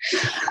 Yeah.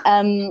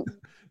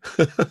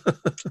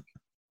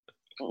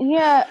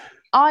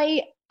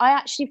 I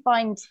actually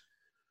find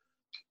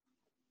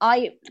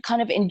I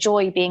kind of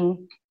enjoy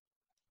being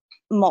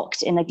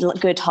mocked in a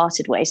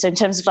good-hearted way. So in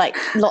terms of like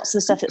lots of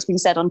the stuff that's been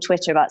said on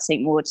Twitter about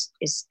St. Maud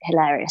is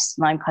hilarious,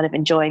 and I'm kind of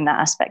enjoying that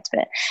aspect of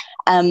it.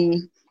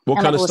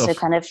 What kind of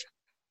stuff?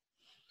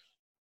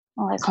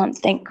 I can't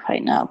think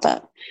right now,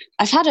 but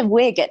I've had a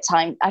wig at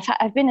times.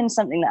 I've been in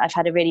something that I've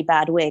had a really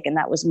bad wig, and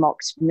that was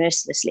mocked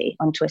mercilessly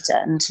on Twitter,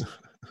 and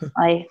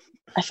I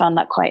found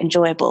that quite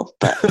enjoyable.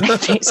 But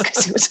maybe it's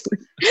because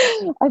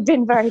I've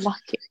been very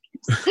lucky.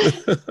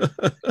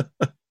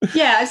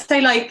 Yeah, I'd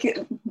say I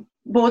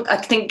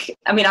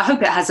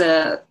hope it has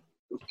a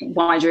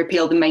wider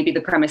appeal than maybe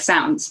the premise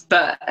sounds,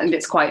 and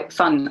it's quite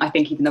fun, I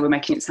think, even though we're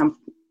making it sound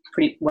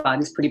pretty, well,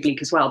 it's pretty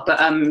bleak as well. But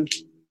I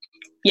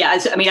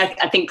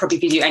think probably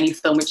if you do any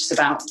film which is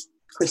about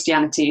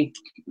Christianity,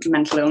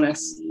 mental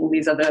illness, all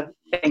these other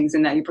things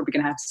in there, you're probably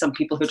going to have some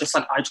people who are just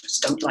like, I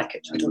just don't like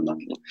it. I don't like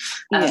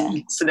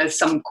it. So there's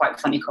some quite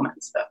funny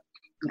comments, but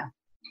yeah,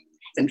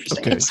 it's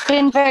interesting. Okay. It's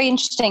been very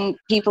interesting,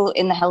 people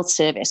in the health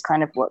service,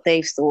 kind of what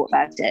they've thought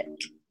about it,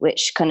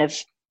 which kind of,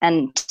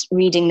 and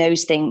reading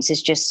those things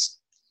is just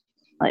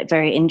like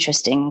very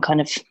interesting, kind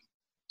of,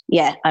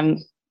 I'm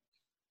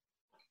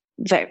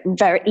very,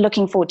 very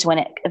looking forward to when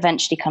it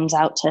eventually comes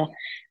out, to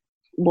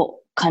what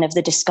kind of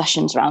the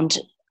discussions around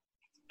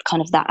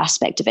kind of that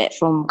aspect of it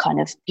from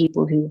kind of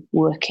people who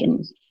work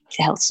in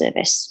the health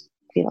service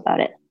feel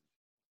about it.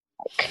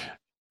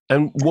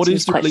 And what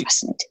is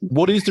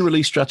the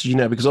release strategy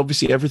now? Because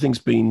obviously everything's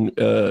been,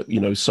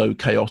 so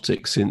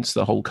chaotic since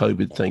the whole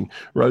COVID thing.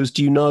 Rose,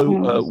 do you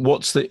know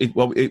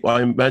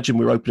I imagine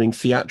we're opening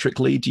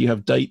theatrically. Do you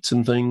have dates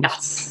and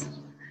things?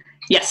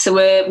 Yes. So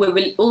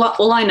we're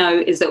all I know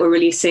is that we're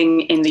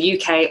releasing in the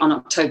UK on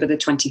October the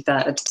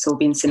 23rd. So we'll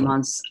be in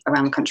cinemas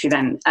around the country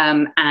then.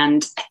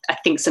 And I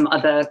think some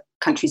other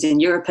countries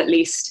in Europe, at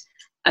least.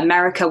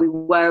 America, we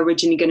were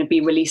originally going to be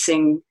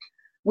releasing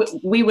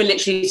we were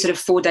literally sort of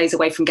 4 days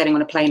away from getting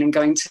on a plane and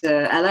going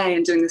to LA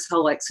and doing this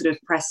whole like sort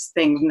of press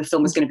thing. And the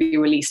film was going to be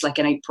released like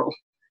in April,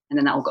 and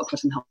then that all got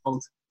put on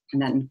hold.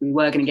 And then we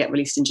were going to get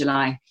released in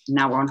July. And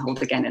now we're on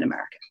hold again in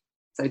America.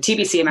 So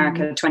TBC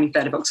America,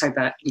 23rd of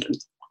October, England.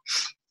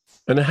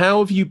 And how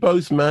have you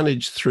both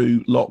managed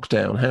through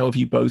lockdown? How have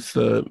you both,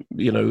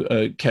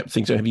 kept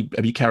things? Have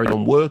you carried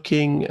on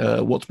working?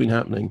 What's been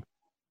happening?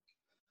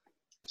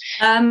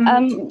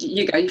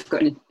 You go. You've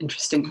got an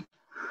interesting.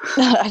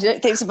 I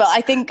don't think so, but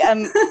I think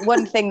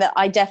one thing that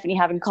I definitely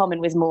have in common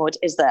with Maud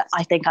is that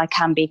I think I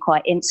can be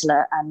quite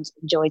insular and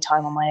enjoy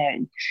time on my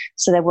own.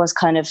 So there was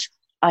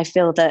I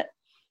feel that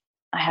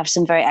I have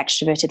some very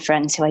extroverted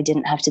friends who I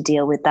didn't have to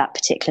deal with that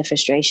particular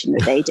frustration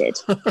that they did.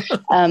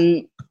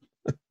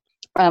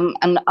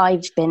 And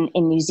I've been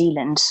in New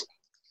Zealand,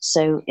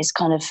 so it's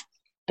kind of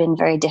been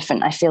very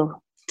different. I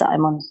feel that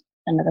I'm on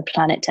another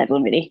planet to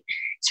everyone, really.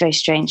 It's very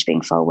strange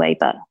being far away,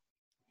 but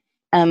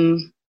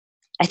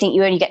I think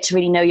you only get to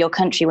really know your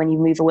country when you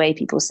move away,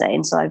 people say.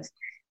 And so I've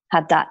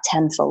had that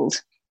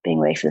tenfold being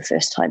away for the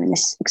first time in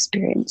this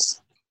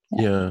experience.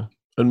 Yeah.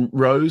 And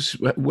Rose,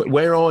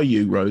 where are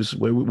you, Rose?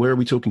 Where are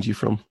we talking to you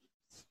from?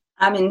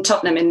 I'm in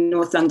Tottenham in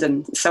North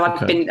London. So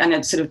I've been, and I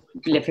sort of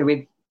live here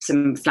with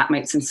some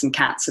flatmates and some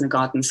cats and a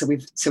garden. So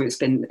it's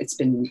been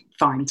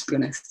fine, to be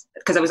honest.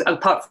 Because I was,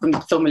 apart from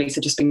the film release,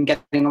 I've just been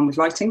getting on with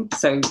writing.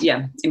 So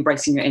yeah,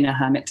 embracing your inner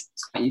hermit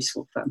is quite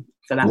useful for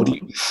that.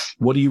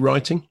 What are you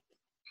writing?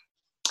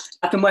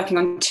 I've been working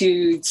on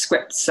 2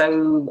 scripts,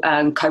 so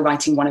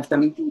co-writing one of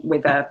them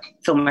with a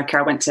filmmaker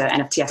I went to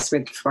NFTS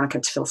with, Veronica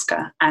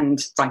Tafilska,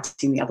 and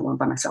writing the other one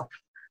by myself.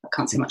 I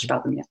can't say much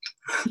about them yet.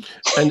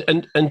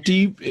 And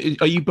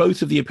are you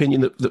both of the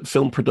opinion that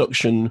film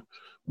production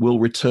will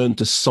return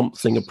to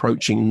something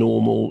approaching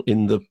normal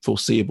in the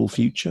foreseeable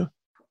future?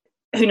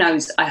 Who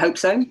knows? I hope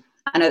so.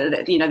 I know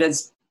that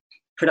there's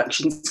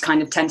productions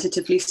kind of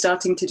tentatively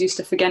starting to do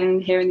stuff again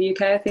here in the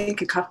UK, I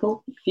think, a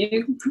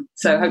few.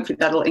 So hopefully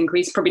that'll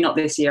increase. Probably not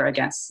this year, I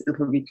guess. It'll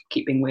probably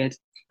keep being weird.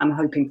 I'm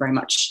hoping very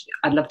much.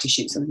 I'd love to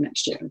shoot something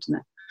next year. I don't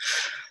know.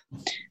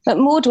 But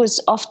Maud was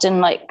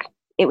often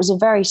it was a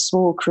very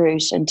small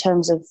crew. So in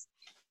terms of,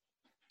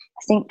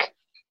 I think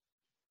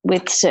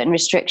with certain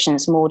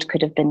restrictions, St. Maud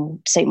could have been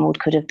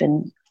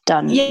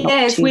done.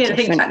 Yeah, it's weird. I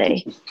think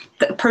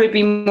there'll probably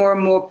be more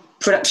and more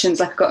productions.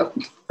 Like I've got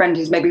a friend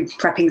who's maybe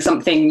prepping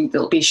something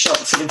that'll be shot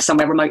sort of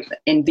somewhere remote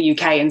in the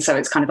UK, and so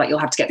it's kind of like you'll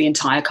have to get the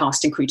entire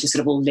cast and crew to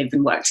sort of all live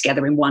and work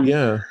together in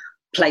one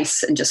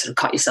place and just sort of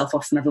cut yourself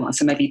off from everyone.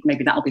 So maybe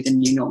that'll be the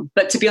new norm.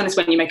 But to be honest,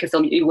 when you make a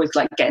film, you always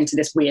get into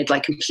this weird,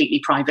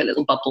 completely private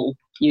little bubble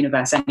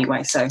universe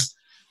anyway. So I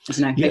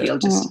don't know, maybe it'll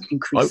just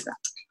increase that.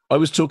 I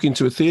was talking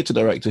to a theatre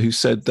director who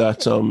said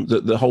that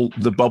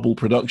the bubble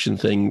production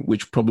thing,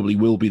 which probably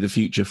will be the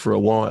future for a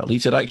while, he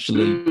said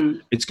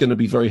actually it's going to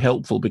be very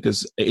helpful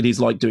because it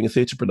is like doing a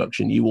theatre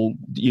production. You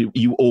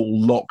all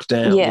lock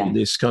down in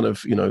this kind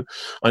of,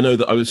 I know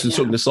that I was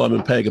talking to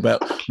Simon Pegg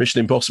about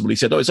Mission Impossible. He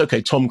said, "Oh, it's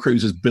okay. Tom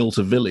Cruise has built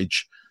a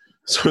village."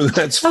 So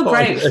that's fine.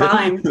 Great,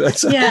 fine.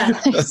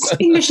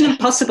 Mission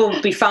Impossible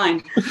would be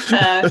fine.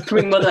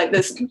 Probably more like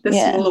the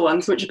smaller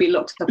ones, which would be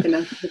locked up in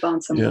the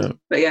barn somewhere.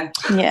 But yeah.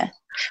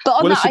 But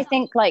on I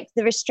think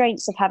the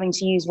restraints of having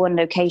to use one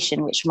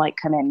location, which might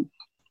come in,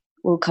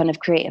 will kind of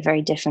create a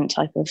very different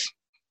type of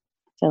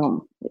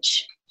film,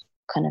 which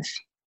kind of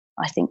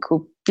I think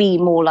will be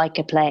more like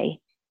a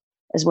play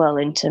as well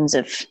in terms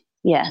of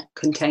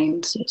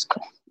contained. So it's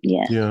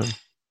yeah.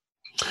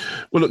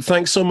 Well, look,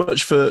 thanks so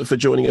much for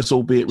joining us,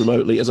 albeit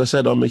remotely. As I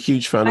said, I'm a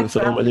huge fan of the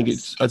film. I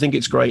think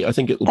it's great. I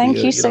think it will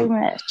be so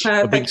much.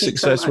 A big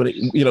success when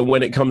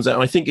it comes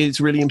out. I think it's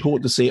really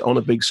important to see it on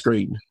a big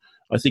screen.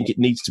 I think it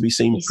needs to be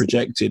seen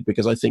projected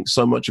because I think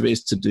so much of it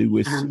is to do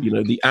with,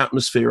 the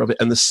atmosphere of it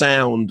and the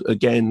sound.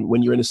 Again,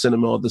 when you're in a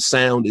cinema, the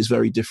sound is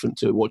very different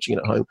to watching it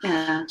at home.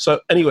 Yeah.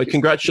 So anyway,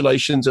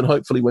 congratulations. And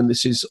hopefully when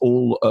this is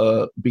all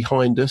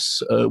behind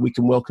us, we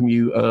can welcome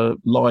you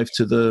live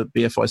to the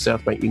BFI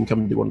South Bank. You can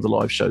come and do one of the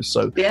live shows.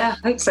 So yeah,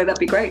 I hope so. That'd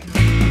be great.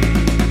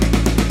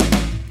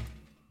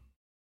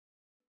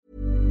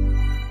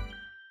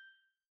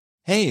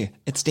 Hey,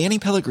 it's Danny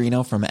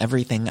Pellegrino from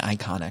Everything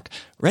Iconic.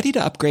 Ready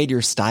to upgrade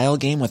your style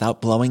game without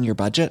blowing your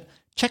budget?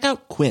 Check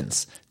out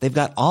Quince. They've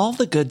got all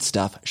the good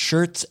stuff,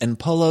 shirts and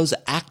polos,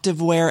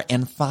 activewear,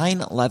 and fine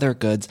leather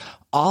goods,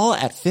 all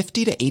at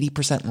 50 to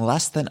 80%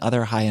 less than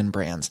other high-end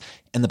brands.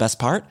 And the best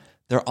part?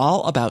 They're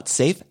all about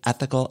safe,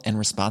 ethical, and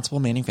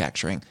responsible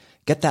manufacturing.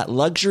 Get that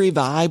luxury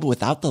vibe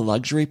without the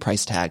luxury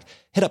price tag.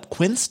 Hit up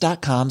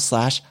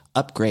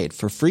quince.com/upgrade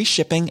for free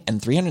shipping and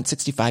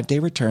 365-day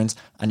returns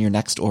on your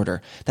next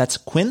order. That's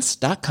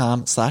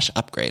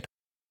quince.com/upgrade.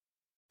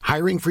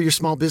 Hiring for your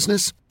small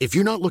business? If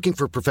you're not looking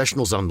for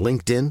professionals on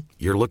LinkedIn,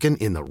 you're looking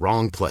in the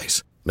wrong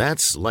place.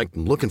 That's like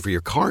looking for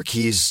your car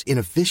keys in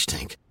a fish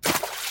tank.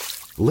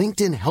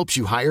 LinkedIn helps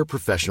you hire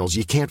professionals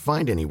you can't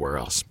find anywhere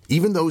else,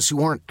 even those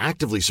who aren't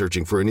actively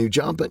searching for a new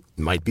job but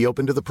might be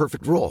open to the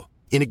perfect role.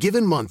 In a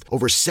given month,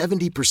 over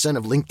 70%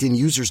 of LinkedIn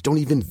users don't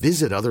even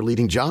visit other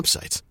leading job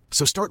sites.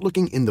 So start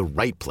looking in the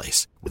right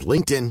place. With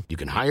LinkedIn, you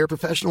can hire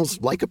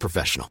professionals like a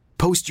professional.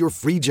 Post your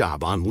free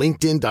job on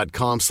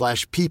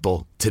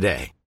linkedin.com/people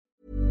today.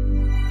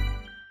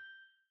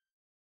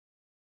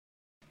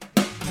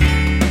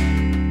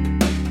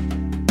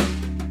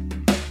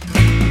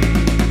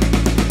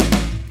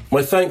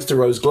 My thanks to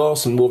Rose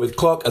Glass and Morvith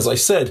Clark. As I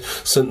said,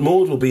 St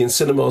Maud will be in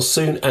cinemas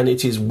soon, and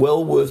it is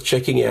well worth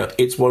checking out.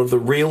 It's one of the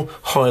real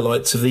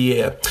highlights of the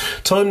year.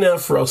 Time now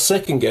for our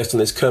second guest on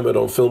this Kermode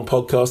on Film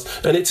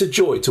podcast, and it's a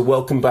joy to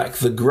welcome back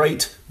the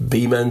great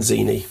Bea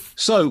Manzini.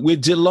 So we're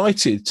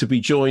delighted to be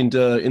joined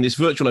in this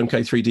virtual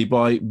MK3D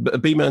by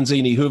Bea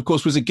Manzini, who of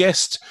course was a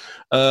guest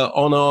in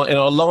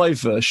our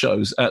live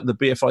shows at the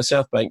BFI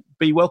South Bank.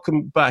 Bea,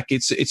 welcome back.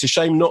 It's a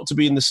shame not to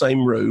be in the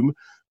same room,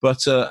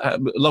 but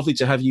lovely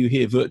to have you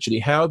here virtually.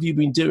 How have you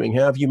been doing?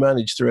 How have you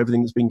managed through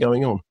everything that's been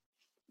going on?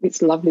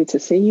 It's lovely to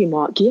see you,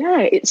 Mark. Yeah,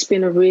 it's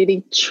been a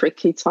really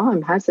tricky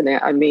time, hasn't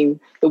it? I mean,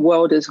 the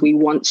world as we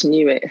once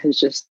knew it has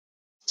just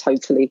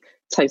totally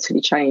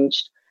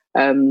changed.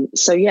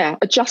 So yeah,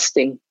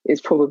 adjusting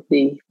is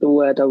probably the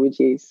word I would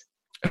use.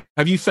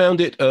 Have you found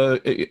it,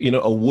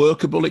 a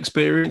workable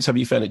experience? Have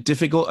you found it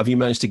difficult? Have you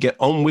managed to get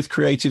on with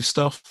creative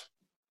stuff?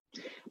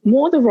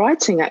 More the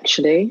writing,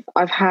 actually.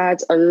 I've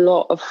had a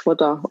lot of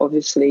fodder,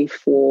 obviously,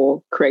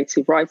 for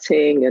creative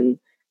writing and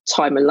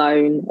time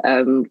alone,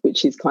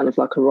 which is kind of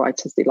like a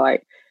writer's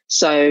delight.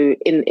 So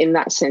in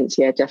that sense,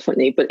 yeah,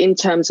 definitely. But in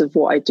terms of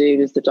what I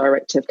do as the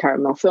director of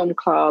Caramel Film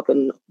Club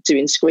and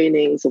doing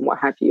screenings and what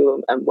have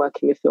you, and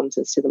working with films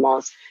and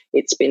cinemas,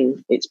 it's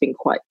been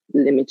quite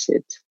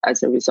limited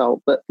as a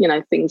result. But,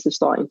 things are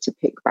starting to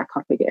pick back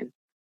up again.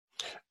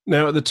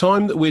 Now, at the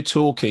time that we're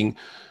talking,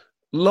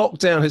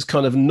 lockdown has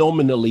kind of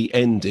nominally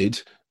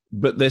ended,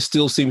 but there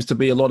still seems to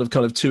be a lot of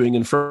kind of toing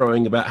and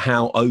froing about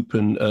how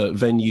open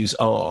venues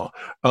are.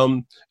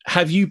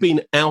 Have you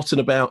been out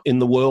and about in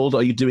the world?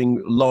 Are you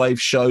doing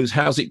live shows?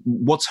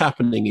 What's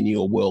happening in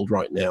your world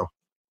right now?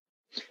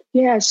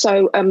 Yeah,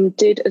 so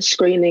did a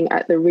screening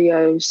at the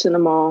Rio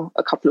Cinema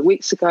a couple of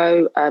weeks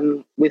ago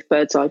with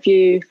Bird's Eye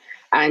View,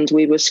 and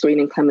we were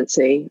screening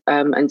Clemency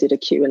and did a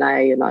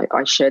Q&A, and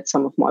I shared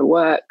some of my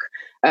work.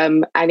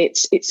 And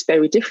it's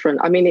very different.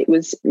 I mean, it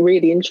was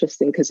really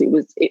interesting because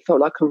it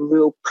felt like a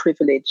real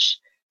privilege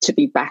to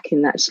be back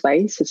in that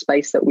space, a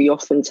space that we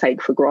often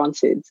take for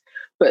granted.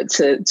 But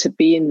to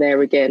be in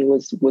there again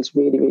was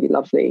really, really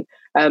lovely.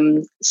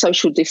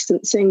 Social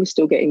distancing,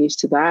 still getting used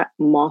to that.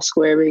 Mask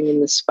wearing in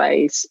the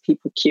space,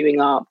 people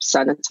queuing up,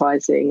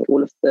 sanitizing,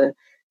 all of the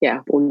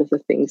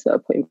things that are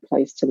put in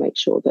place to make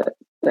sure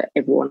that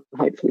everyone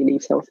hopefully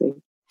leaves healthy.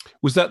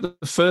 Was that the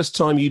first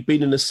time you'd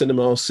been in a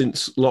cinema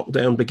since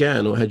lockdown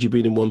began, or had you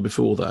been in one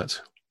before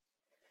that?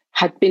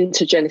 Had been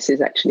to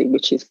Genesis, actually,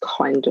 which is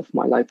kind of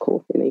my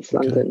local in East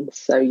London.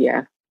 So,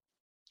 yeah.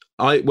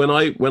 When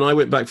I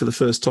went back for the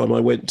first time, I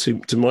went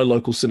to my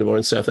local cinema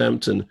in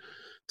Southampton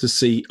to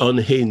see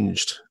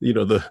Unhinged,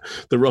 the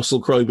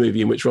Russell Crowe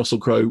movie in which Russell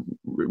Crowe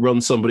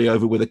runs somebody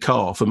over with a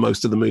car for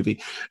most of the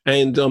movie.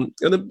 And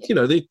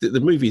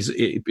the movie's,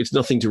 it's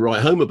nothing to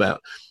write home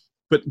about.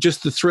 But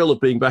just the thrill of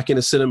being back in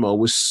a cinema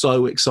was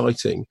so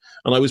exciting.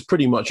 And I was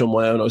pretty much on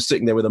my own. I was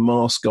sitting there with a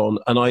mask on,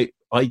 and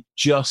I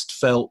just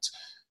felt,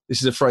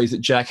 this is a phrase that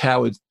Jack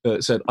Howard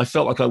said, I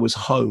felt like I was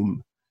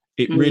home.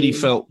 It really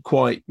felt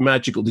quite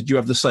magical. Did you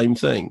have the same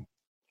thing?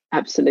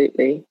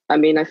 Absolutely. I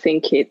mean, I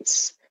think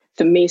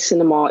for me,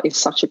 cinema is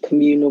such a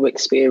communal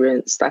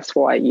experience. That's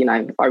why,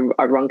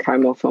 I run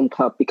Caramel Film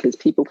Club, because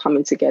people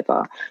coming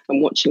together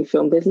and watching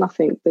film, there's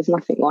nothing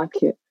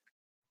like it.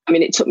 I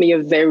mean, it took me a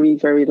very,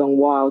 very long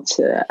while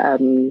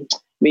to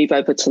move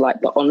over to like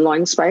the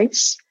online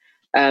space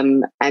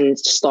and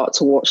start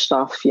to watch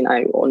stuff,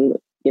 on,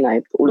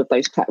 all of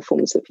those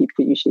platforms that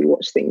people usually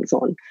watch things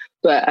on.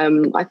 But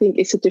I think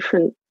it's a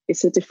different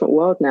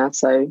world now.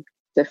 So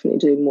definitely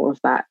doing more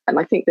of that. And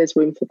I think there's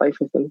room for both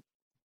of them.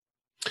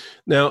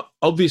 Now,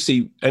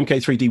 obviously,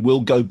 MK3D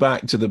will go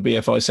back to the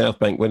BFI South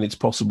Bank when it's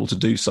possible to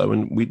do so,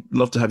 and we'd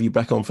love to have you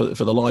back on for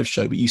the live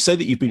show. But you say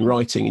that you've been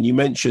writing, and you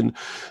mentioned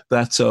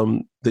that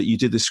that you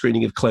did the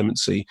screening of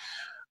Clemency.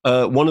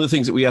 One of the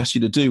things that we asked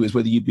you to do is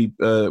whether you'd be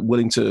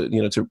willing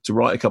to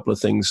write a couple of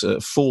things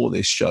for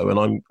this show,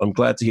 and I'm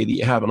glad to hear that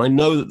you have. And I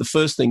know that the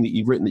first thing that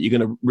you've written that you're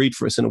going to read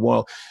for us in a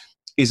while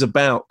is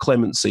about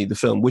Clemency, the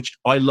film, which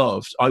I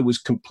loved. I was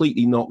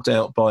completely knocked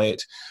out by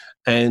it,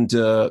 and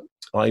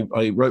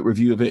I wrote a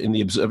review of it in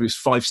the Observer. It was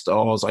 5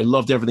 stars. I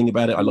loved everything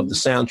about it. I loved the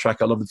soundtrack.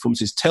 I loved the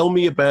performances. Tell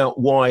me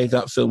about why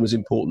that film was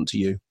important to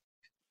you.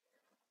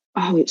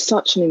 Oh, it's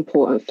such an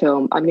important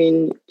film. I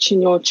mean,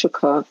 Chinua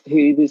Achebe,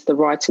 who was the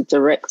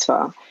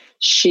writer-director,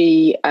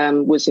 she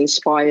was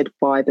inspired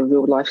by the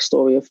real-life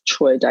story of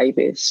Troy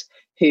Davis,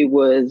 who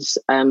was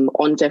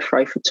on death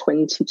row for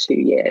 22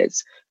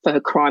 years for a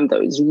crime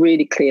that was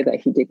really clear that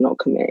he did not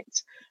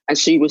commit. And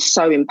she was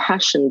so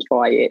impassioned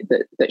by it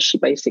that she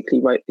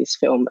basically wrote this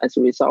film as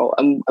a result.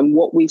 And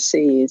what we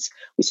see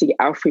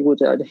Alfre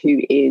Woodard,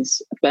 who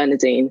is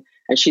Bernadine,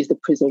 and she's the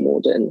prison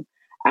warden.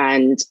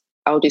 And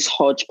Aldis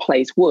Hodge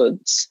plays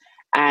Woods.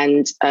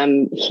 and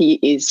he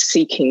is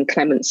seeking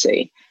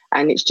clemency.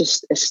 And it's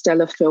just a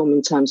stellar film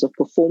in terms of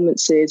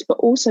performances, but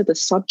also the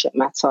subject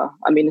matter.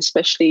 I mean,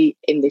 especially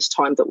in this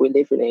time that we're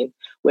living in,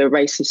 where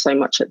race is so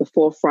much at the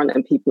forefront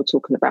and people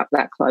talking about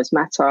Black Lives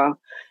Matter.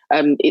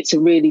 It's a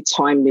really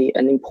timely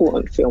and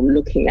important film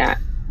looking at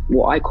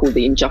what I call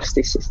the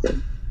injustice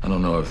system. I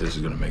don't know if this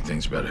is going to make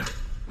things better,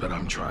 but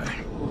I'm trying.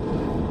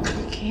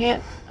 You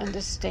can't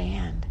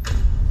understand.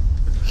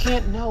 You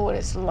can't know what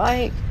it's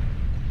like.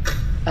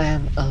 I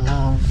am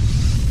alone.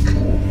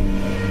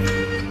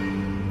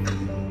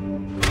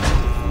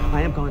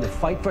 I am going to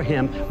fight for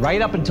him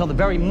right up until the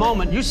very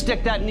moment you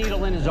stick that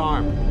needle in his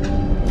arm.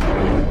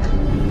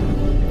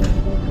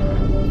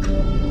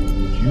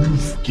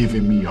 You've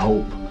given me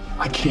hope.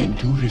 I can't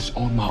do this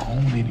on my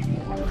own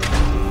anymore.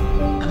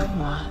 I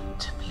want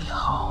to be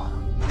home.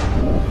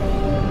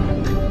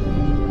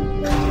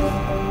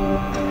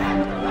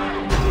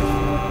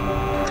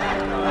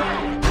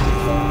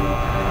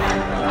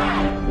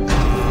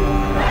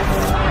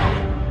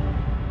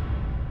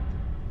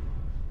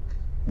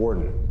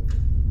 Warden.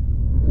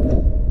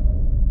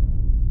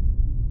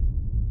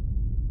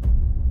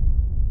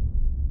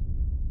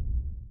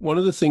 One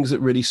of the things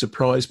that really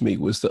surprised me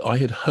was that I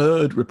had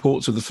heard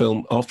reports of the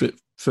film after it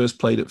first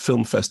played at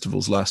film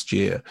festivals last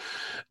year.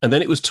 And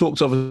then it was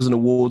talked of as an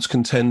awards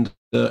contender.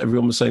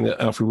 Everyone was saying that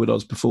Alfre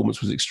Woodard's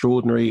performance was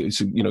extraordinary. It's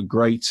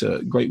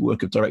great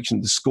work of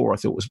direction. The score I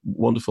thought was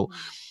wonderful.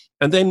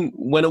 And then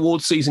when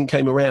awards season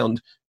came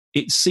around,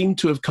 it seemed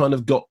to have kind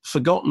of got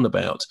forgotten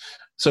about.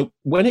 So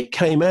when it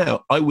came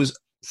out, I was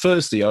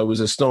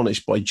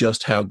astonished by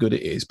just how good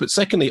it is. But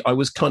secondly, I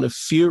was kind of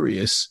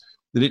furious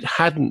that it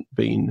hadn't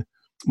been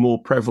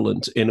more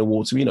prevalent in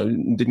awards,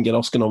 didn't get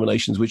Oscar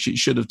nominations, which it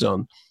should have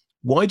done.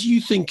 Why do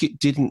you think it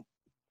didn't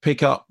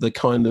pick up the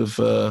kind of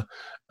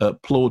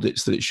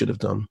plaudits that it should have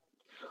done?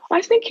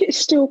 I think it's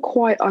still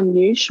quite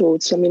unusual.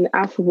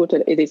 Alfre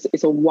Woodard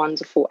is a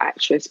wonderful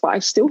actress, but I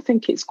still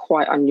think it's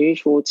quite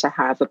unusual to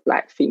have a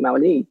Black female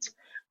lead.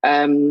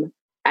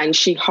 And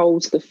she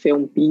holds the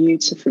film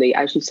beautifully.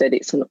 As you said,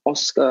 it's an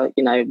Oscar,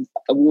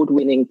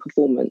 award-winning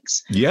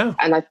performance. Yeah.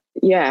 And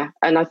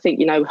I think,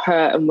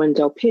 her and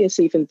Wendell Pierce,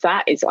 even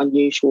that is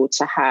unusual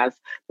to have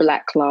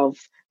Black love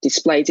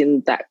displayed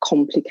in that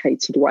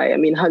complicated way. I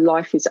mean, her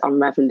life is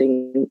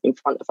unraveling in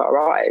front of our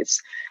eyes.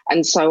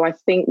 And so I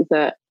think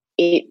that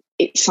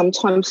it's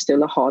sometimes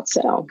still a hard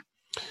sell.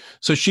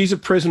 So she's a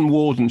prison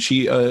warden.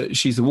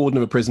 She's the warden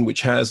of a prison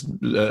which has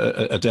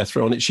a death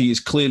row on it. She is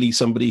clearly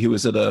somebody who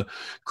is at a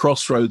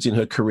crossroads in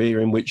her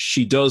career in which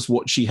she does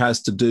what she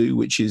has to do,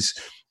 which is,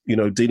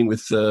 dealing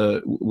with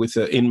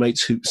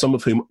inmates some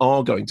of whom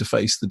are going to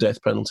face the death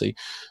penalty.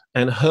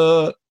 And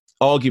her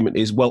argument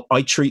is, well,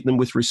 I treat them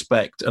with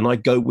respect and I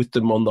go with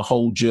them on the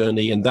whole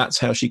journey. And that's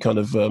how she kind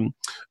of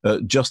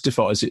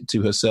justifies it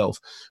to herself.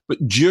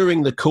 But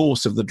during the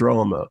course of the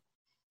drama,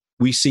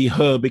 we see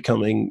her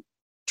becoming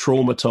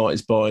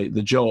traumatized by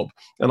the job.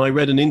 And I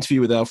read an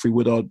interview with Alfre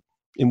Woodard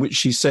in which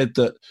she said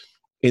that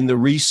in the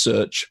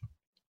research,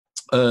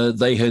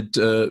 they had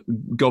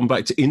gone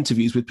back to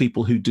interviews with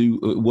people who do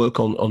work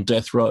on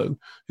death row,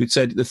 who'd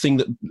said the thing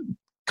that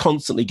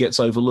constantly gets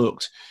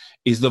overlooked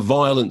is the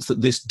violence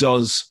that this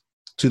does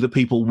to the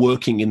people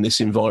working in this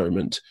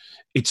environment.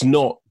 It's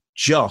not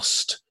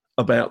just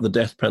about the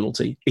death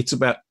penalty. It's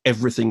about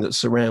everything that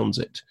surrounds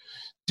it.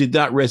 Did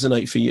that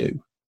resonate for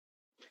you?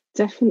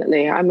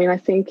 Definitely. I mean, I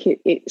think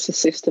it's a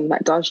system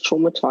that does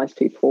traumatize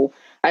people.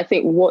 I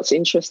think what's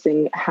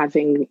interesting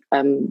having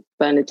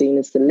Bernardine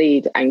as the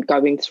lead and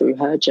going through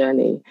her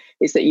journey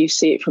is that you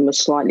see it from a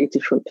slightly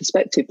different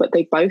perspective, but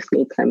they both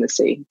need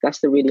clemency. That's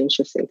the really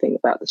interesting thing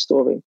about the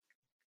story.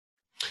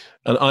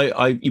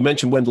 And you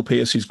mentioned Wendell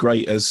Pierce, who's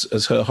great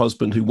as her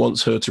husband, who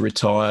wants her to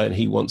retire and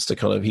he wants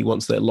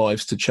their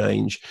lives to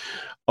change.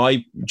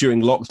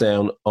 During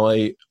lockdown,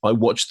 I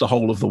watched the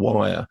whole of The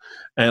Wire,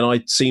 and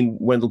I'd seen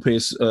Wendell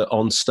Pierce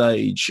on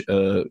stage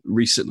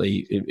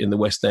recently in the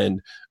West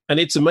End, and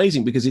it's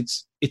amazing because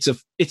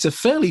it's a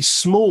fairly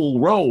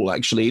small role,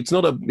 actually. It's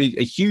not a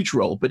huge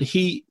role, but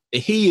he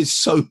is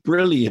so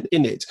brilliant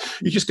in it.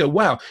 You just go,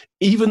 wow!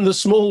 Even the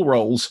small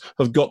roles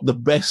have got the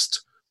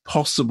best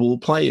possible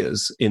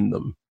players in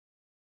them.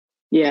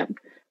 Yeah,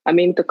 I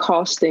mean, the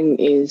casting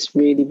is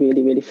really,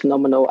 really, really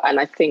phenomenal, and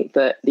I think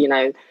that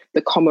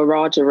the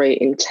camaraderie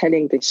in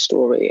telling this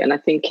story. And I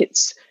think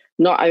it's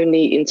not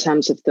only in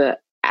terms of the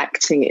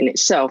acting in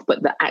itself,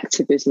 but the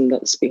activism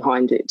that's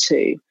behind it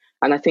too.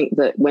 And I think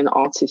that when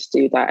artists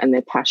do that and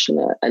they're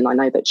passionate, and I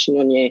know that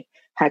Chinonye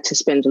had to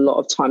spend a lot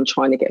of time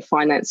trying to get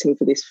financing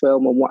for this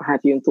film and what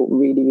have you, and thought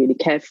really, really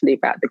carefully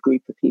about the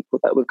group of people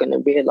that were going to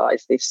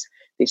realise this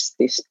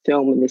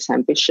film and this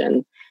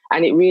ambition.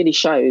 And it really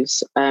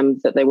shows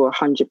that they were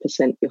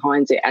 100%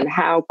 behind it, and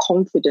how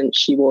confident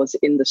she was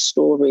in the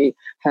story,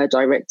 her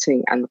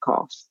directing and the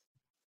cast.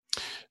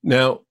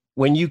 Now,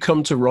 when you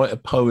come to write a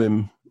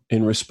poem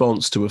in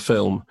response to a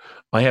film,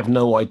 I have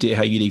no idea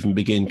how you'd even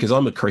begin, because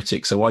I'm a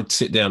critic. So I'd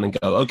sit down and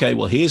go, okay,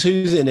 well, here's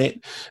who's in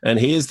it, and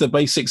here's the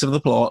basics of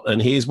the plot,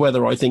 and here's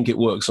whether I think it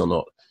works or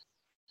not.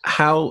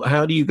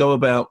 how do you go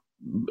about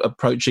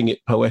approaching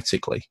it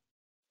poetically?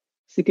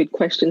 It's a good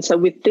question. So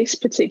with this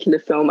particular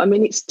film, I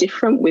mean, it's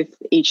different with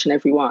each and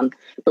every one,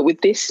 but with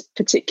this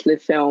particular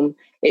film,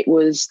 it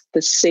was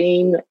the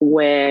scene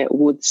where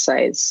Wood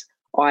says,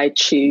 "I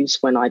choose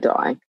when I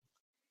die."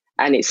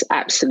 And it's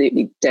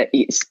absolutely,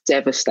 it's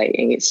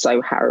devastating. It's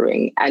so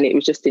harrowing. And it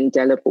was just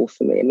indelible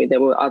for me. I mean,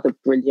 there were other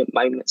brilliant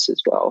moments as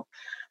well,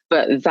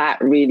 but that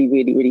really,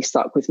 really, really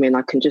stuck with me. And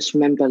I can just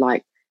remember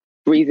like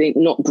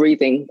not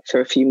breathing for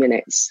a few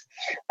minutes.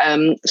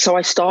 So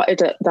I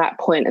started at that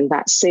point and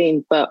that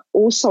scene, but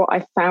also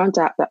I found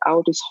out that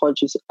Aldous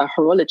Hodge is a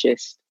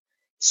horologist.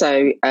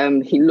 So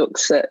he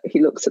looks at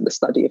the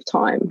study of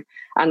time.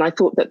 And I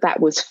thought that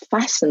was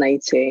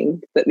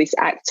fascinating, that this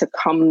actor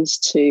comes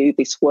to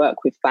this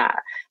work with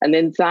that. And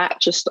then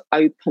that just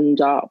opened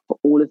up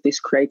all of this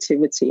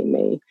creativity in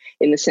me,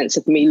 in the sense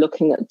of me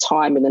looking at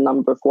time in a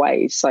number of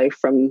ways. So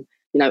from,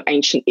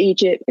 ancient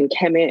Egypt and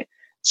Kemet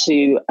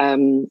to,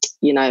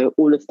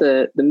 all of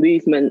the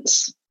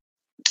movements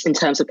in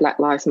terms of Black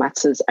Lives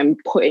Matters, and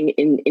putting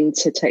in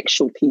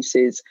intertextual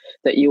pieces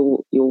that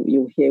you'll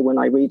hear when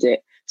I read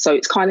it. So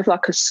it's kind of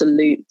like a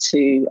salute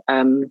to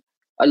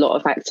a lot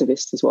of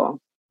activists as well.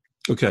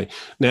 Okay.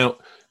 Now,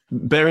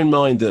 bear in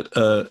mind that,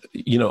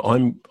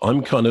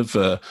 I'm kind of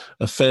a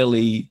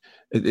fairly,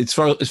 as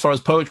far as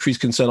poetry is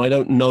concerned, I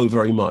don't know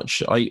very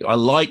much. I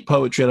like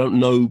poetry. I don't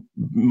know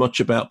much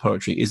about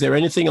poetry. Is there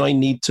anything I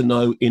need to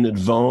know in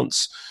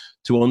advance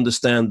to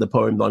understand the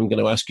poem that I'm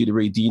going to ask you to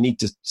read? Do you need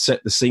to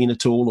set the scene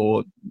at all,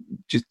 or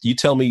just you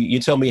tell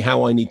me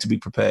how I need to be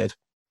prepared?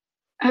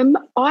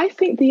 I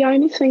think the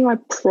only thing I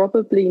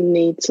probably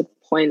need to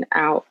point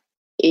out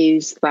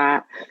is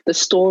that the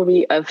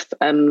story of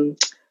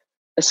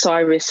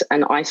Osiris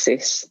and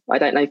Isis, I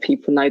don't know if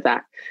people know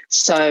that.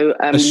 So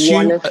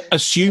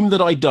assume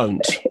that I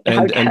don't,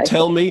 and, okay. and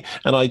tell me,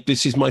 and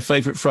this is my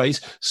favourite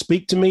phrase,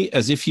 speak to me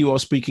as if you are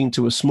speaking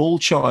to a small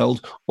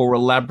child or a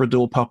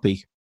Labrador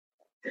puppy.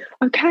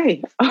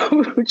 Okay, I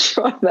will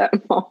try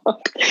that,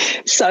 Mark.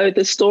 So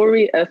the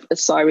story of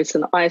Osiris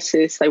and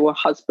Isis, they were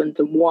husband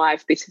and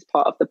wife. This is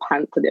part of the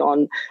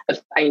pantheon of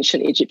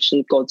ancient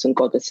Egyptian gods and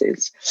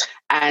goddesses.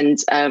 And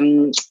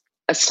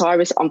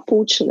Osiris,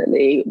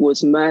 unfortunately,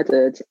 was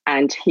murdered,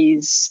 and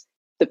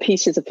the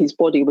pieces of his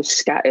body were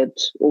scattered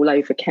all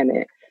over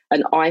Kemet.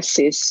 And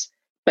Isis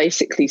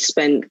basically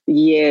spent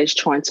years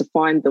trying to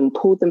find them,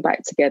 pulled them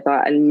back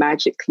together, and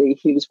magically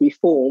he was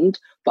reformed,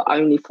 but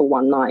only for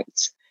one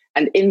night.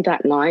 And in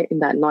that night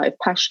of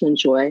passion and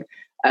joy,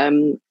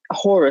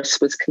 Horus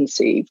was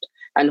conceived.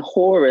 And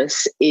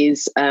Horus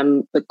is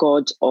the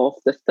god of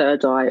the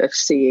third eye, of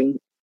seeing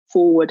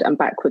forward and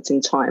backwards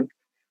in time.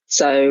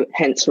 So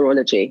hence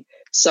horology.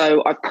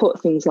 So I've put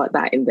things like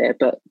that in there,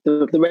 but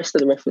the rest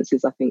of the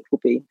references, I think,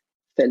 will be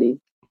fairly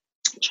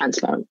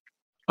transparent.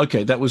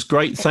 Okay, that was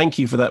great. Thank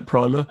you for that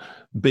primer.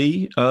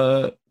 B,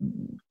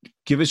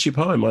 give us your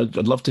poem.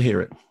 I'd love to hear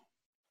it.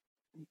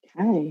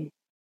 Okay.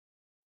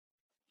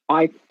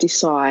 I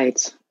decide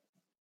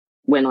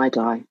when I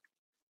die.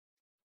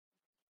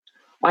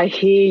 I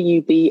hear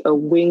you be a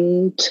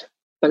winged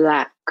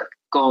black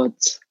god,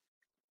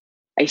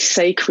 a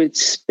sacred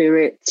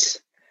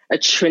spirit, a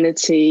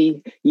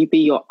trinity. You be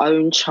your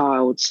own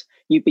child.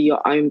 You be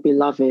your own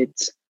beloved,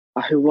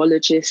 a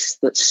horologist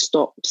that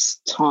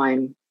stops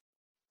time.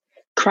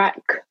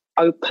 Crack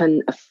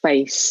open a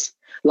face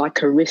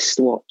like a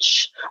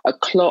wristwatch, a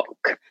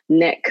clock,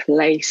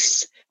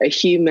 necklace, a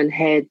human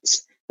head,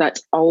 that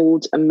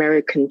old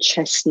American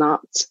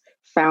chestnut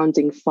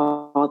founding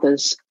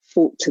fathers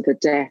fought to the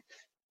death.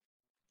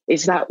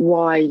 Is that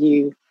why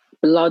you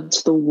blood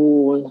the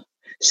wall,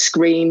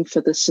 scream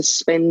for the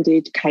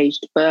suspended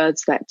caged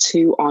birds that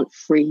too aren't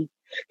free,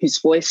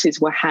 whose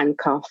voices were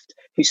handcuffed,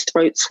 whose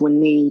throats were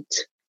kneed?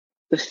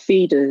 The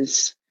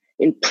feeders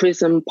in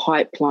prison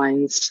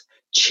pipelines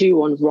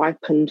chew on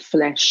ripened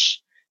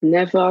flesh,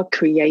 never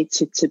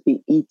created to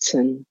be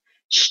eaten.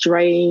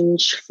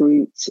 Strange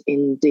fruit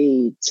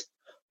indeed.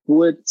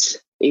 Wood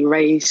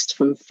erased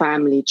from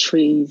family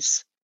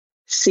trees,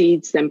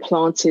 seeds then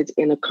planted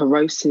in a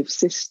corrosive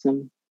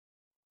system.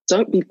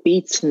 Don't be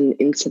beaten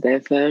into their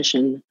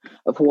version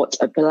of what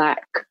a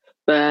black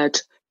bird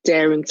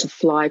daring to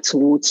fly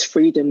towards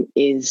freedom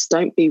is.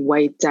 Don't be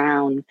weighed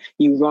down.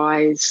 You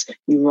rise,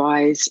 you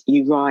rise,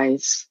 you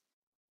rise.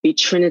 Be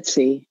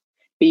Trinity,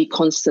 be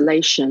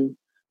constellation.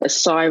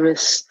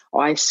 Osiris,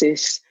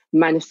 Isis,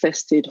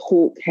 manifested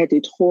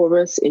hawk-headed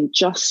Horus in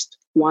just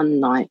one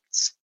night.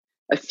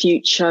 A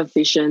future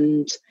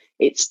visioned,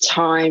 it's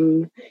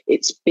time,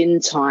 it's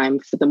been time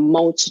for the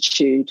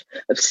multitude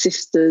of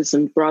sisters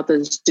and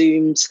brothers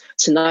doomed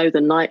to know the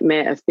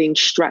nightmare of being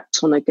strapped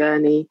on a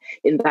gurney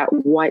in that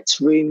white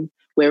room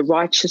where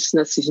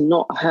righteousness is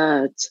not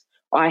heard.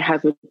 I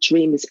have a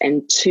dream is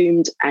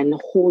entombed and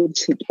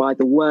haunted by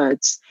the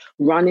words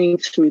running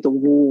through the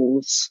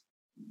walls.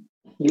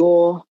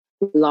 Your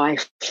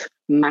life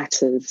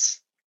matters.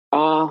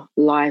 Our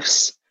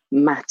lives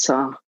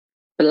matter.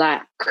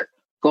 Black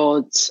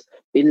God's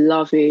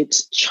beloved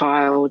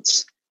child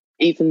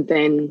even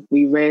then,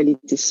 we rarely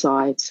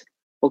decide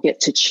or get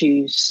to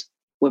choose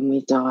when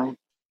we die.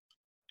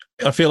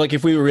 I feel like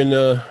if we were in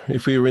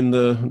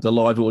the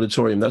live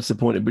auditorium, that's the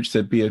point at which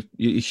there'd be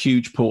a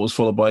huge pause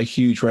followed by a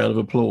huge round of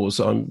applause.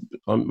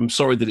 I'm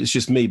sorry that it's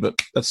just me, but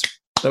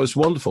that was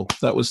wonderful.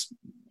 That was,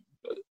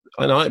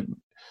 and I,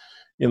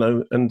 you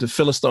know, and the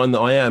Philistine that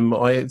I am,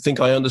 I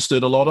think I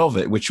understood a lot of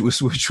it, which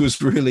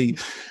was really,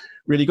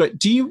 really great.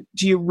 Do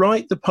you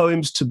write the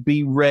poems to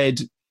be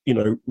read, you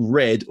know,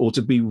 read or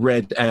to be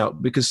read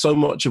out? Because so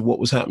much of what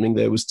was happening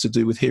there was to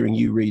do with hearing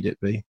you read it,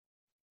 B.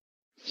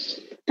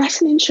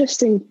 That's an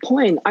interesting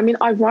point. I mean,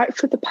 I write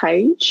for the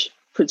page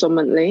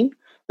predominantly,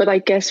 but I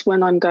guess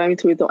when I'm going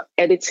through the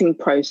editing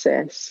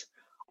process,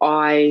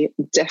 I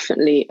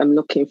definitely am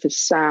looking for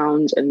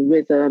sound and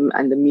rhythm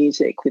and the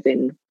music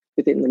within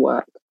the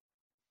work.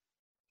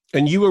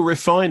 And you were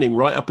refining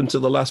right up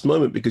until the last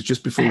moment, because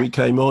just before we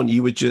came on,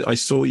 I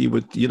saw you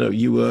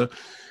were,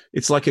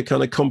 it's like a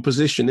kind of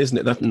composition, isn't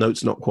it? That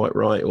note's not quite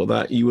right, or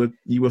that you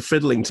were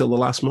fiddling till the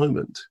last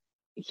moment.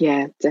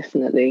 Yeah,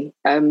 definitely.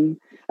 I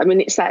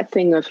mean, it's that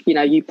thing of, you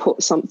know, you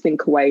put something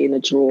away in a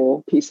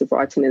drawer, piece of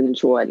writing in a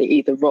drawer, and it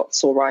either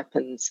rots or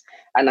ripens.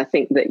 And I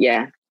think that,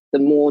 yeah, the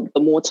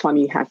more time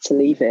you have to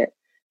leave it,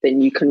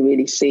 then you can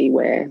really see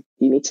where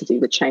you need to do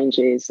the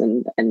changes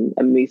and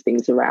move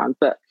things around.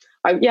 But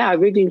I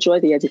really enjoy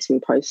the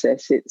editing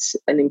process. It's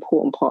an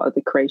important part of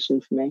the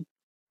creation for me.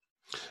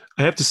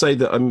 I have to say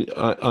that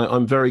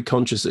I'm very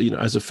conscious that, you know,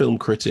 as a film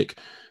critic,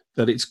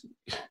 that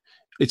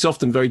it's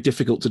often very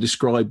difficult to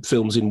describe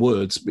films in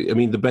words. I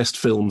mean, the best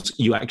films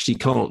you actually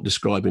can't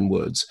describe in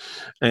words.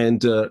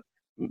 And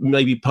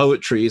maybe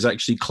poetry is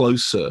actually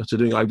closer to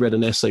doing. I read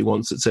an essay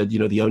once that said, you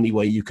know, the only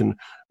way you can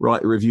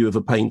write a review of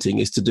a painting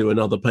is to do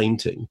another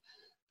painting.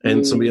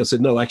 And somebody else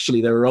said, no,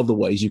 actually, there are other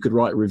ways. You could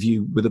write a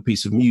review with a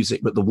piece of music,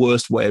 but the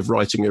worst way of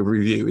writing a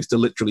review is to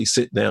literally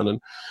sit down.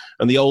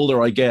 And the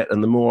older I get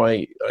and the more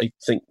I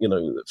think, you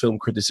know, that film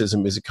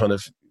criticism is a kind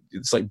of,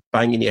 it's like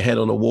banging your head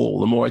on a wall.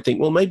 The more I think,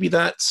 well, maybe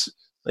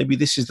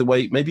this is the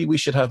way, maybe we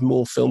should have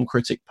more film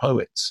critic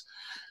poets.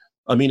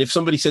 I mean, if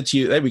somebody said to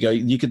you, there we go,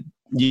 you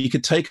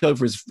could take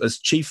over as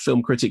chief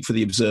film critic for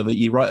The Observer,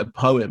 you write a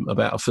poem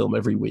about a film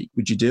every week.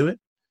 Would you do it?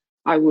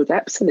 I would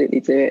absolutely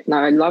do it. No,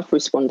 I love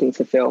responding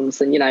to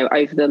films. And, you know,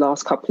 over the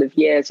last couple of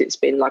years, it's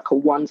been like a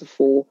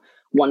wonderful,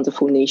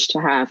 wonderful niche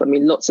to have. I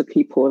mean, lots of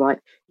people are like,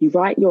 you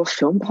write your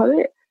film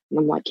poet? And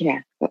I'm like,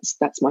 yeah,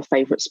 that's my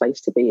favourite space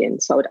to be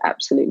in. So I would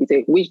absolutely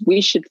do it.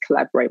 We should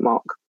collaborate,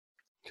 Mark.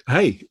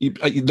 Hey,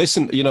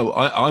 listen, you know,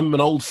 I'm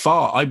an old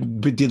fart.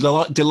 I'd be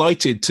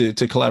delighted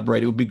to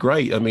collaborate. It would be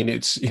great. I mean,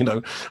 it's, you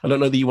know, I don't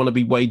know that you want to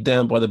be weighed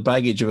down by the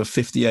baggage of a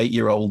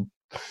 58-year-old,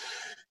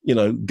 you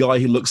know, guy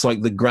who looks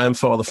like the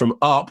grandfather from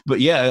Up.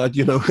 But yeah,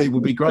 you know, it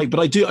would be great. But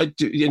I do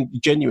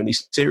genuinely,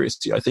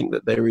 seriously, I think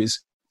that there is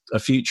a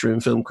future in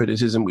film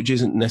criticism which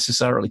isn't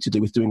necessarily to do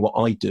with doing what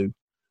I do.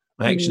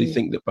 I actually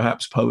think that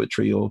perhaps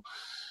poetry or,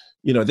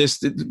 you know, there's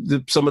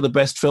some of the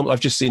best films. I've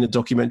just seen a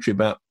documentary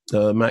about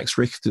Max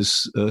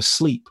Richter's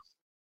Sleep,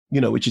 you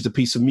know, which is a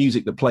piece of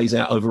music that plays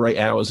out over 8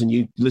 hours and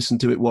you listen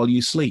to it while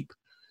you sleep.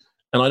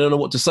 And I don't know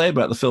what to say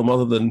about the film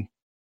other than,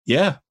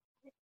 yeah,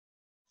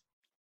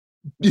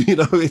 you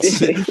know,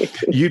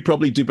 you'd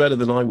probably do better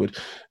than I would.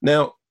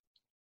 Now,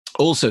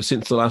 also,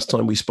 since the last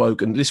time we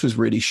spoke, and this was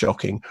really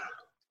shocking,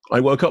 I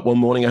woke up one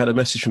morning, I had a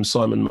message from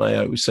Simon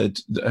Mayo who said,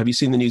 have you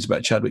seen the news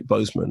about Chadwick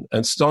Boseman?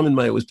 And Simon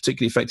Mayo was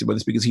particularly affected by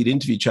this because he'd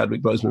interviewed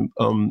Chadwick Boseman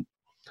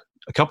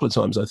a couple of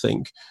times, I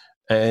think,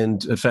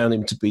 and found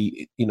him to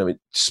be, you know,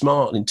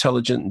 smart and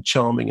intelligent and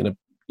charming and,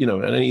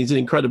 and he's an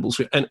incredible,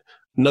 and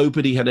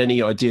nobody had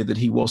any idea that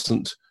he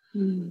wasn't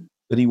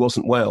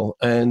well.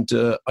 And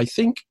I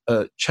think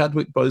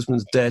Chadwick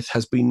Boseman's death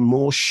has been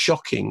more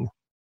shocking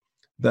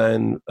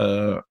than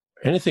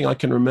anything I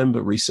can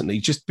remember recently,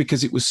 just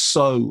because it was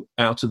so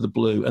out of the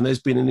blue. And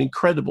there's been an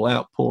incredible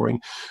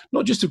outpouring,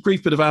 not just of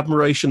grief, but of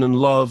admiration and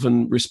love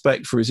and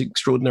respect for his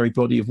extraordinary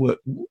body of work.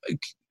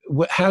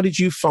 How did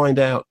you find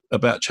out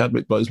about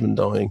Chadwick Boseman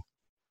dying?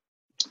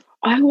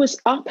 I was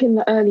up in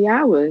the early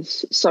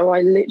hours, so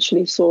I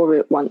literally saw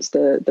it once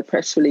the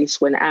press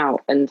release went out,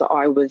 and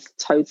I was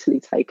totally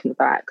taken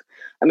aback.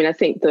 I mean, I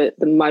think that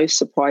the most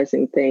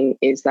surprising thing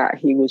is that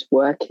he was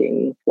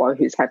working while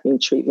he was having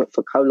treatment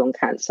for colon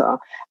cancer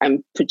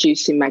and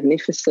producing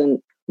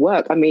magnificent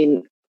work. I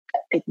mean,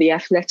 the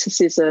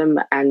athleticism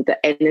and the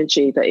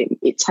energy that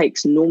it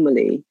takes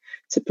normally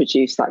to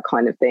produce that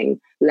kind of thing,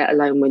 let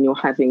alone when you're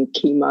having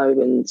chemo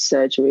and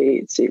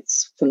surgery,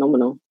 it's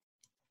phenomenal.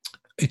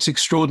 It's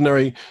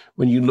extraordinary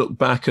when you look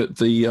back at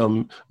the,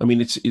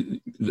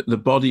 the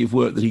body of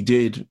work that he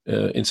did.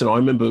 I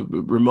remember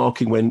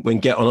remarking when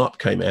Get On Up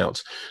came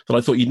out that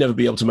I thought you'd never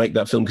be able to make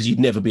that film because you'd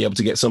never be able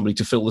to get somebody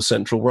to fill the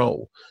central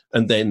role.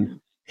 And then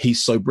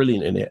he's so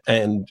brilliant in it.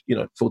 And,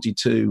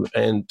 42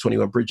 and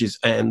 21 Bridges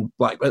and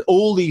Black,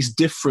 all these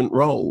different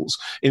roles.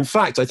 In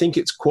fact, I think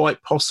it's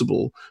quite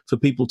possible for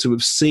people to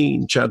have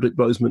seen Chadwick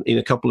Boseman in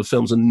a couple of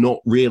films and not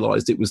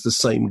realized it was the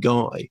same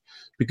guy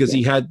because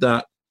he had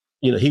that.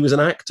 He was an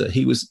actor.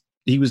 He was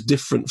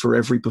different for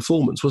every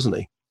performance, wasn't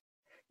he?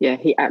 Yeah,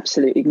 he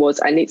absolutely was.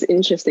 And it's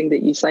interesting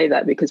that you say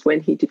that, because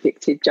when he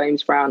depicted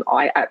James Brown,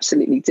 I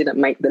absolutely didn't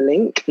make the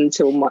link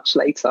until much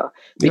later,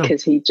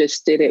 because he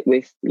just did it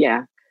with,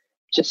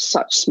 just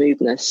such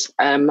smoothness.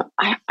 I'm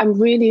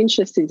really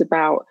interested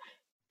about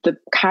the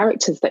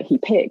characters that he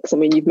picks. I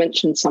mean, you've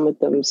mentioned some of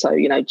them. So,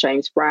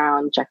 James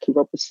Brown, Jackie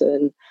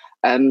Robinson,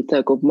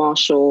 Thurgood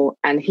Marshall,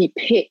 and he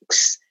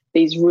picks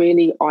these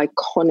really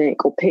iconic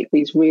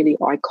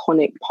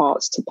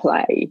parts to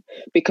play,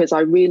 because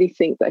I really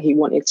think that he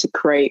wanted to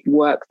create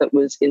work that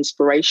was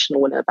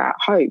inspirational and about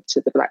hope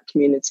to the Black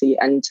community,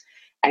 and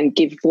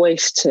give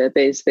voice to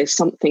there's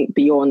something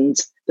beyond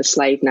the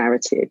slave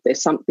narrative.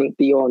 There's something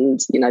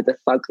beyond, the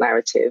thug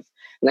narrative.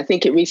 And I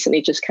think it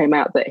recently just came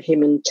out that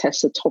him and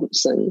Tessa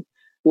Thompson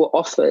were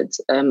offered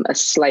a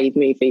slave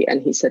movie,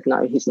 and he said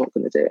no, he's not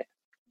going to do it.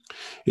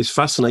 It's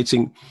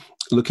fascinating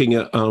looking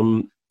at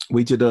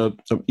we did a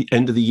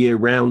end of the year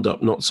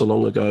roundup not so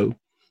long ago,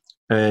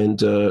 and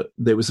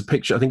there was a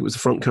picture, I think it was the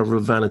front cover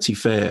of Vanity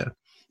Fair,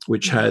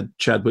 which had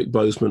Chadwick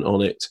Boseman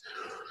on it.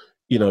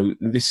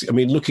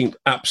 Looking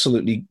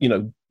absolutely,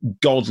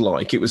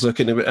 godlike. It was like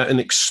an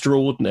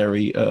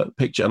extraordinary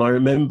picture. And I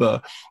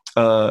remember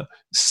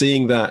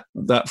seeing that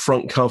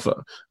front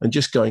cover and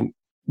just going,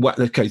 "Wow,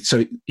 okay,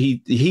 so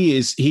he's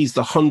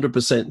the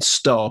 100%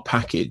 star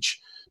package,"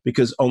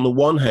 because on the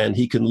one hand,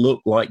 he can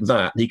look like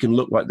that. He can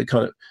look like the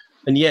kind of,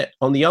 and yet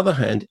on the other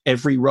hand,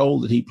 every role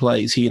that he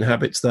plays, he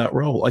inhabits that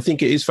role. I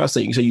think it is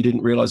fascinating. So you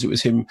didn't realize it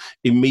was him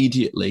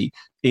immediately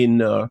in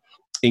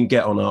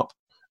Get On Up.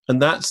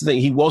 And that's the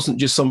thing. He wasn't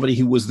just somebody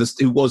who was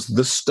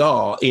the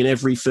star in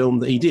every film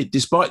that he did,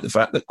 despite the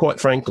fact that, quite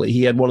frankly,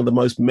 he had one of the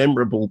most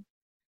memorable,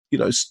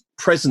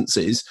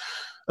 presences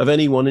of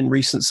anyone in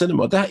recent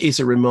cinema. That is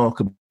a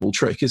remarkable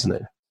trick, isn't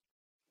it?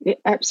 It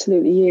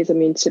absolutely is. I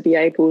mean, to be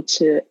able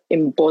to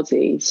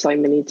embody so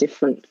many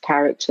different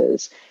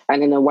characters,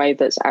 and in a way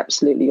that's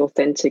absolutely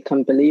authentic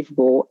and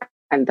believable,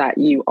 and that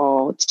you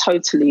are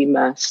totally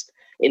immersed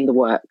in the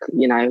work.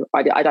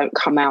 I don't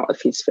come out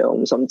of his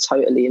films. I'm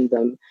totally in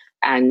them.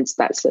 And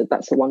that's a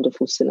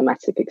wonderful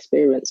cinematic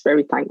experience.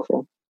 Very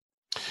thankful.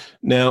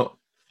 Now,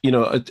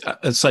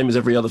 same as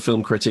every other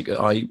film critic,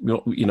 I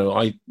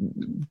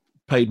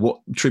paid what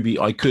tribute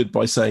I could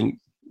by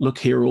saying, look,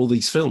 here are all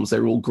these films.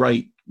 They're all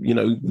great.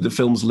 The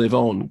films live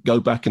on.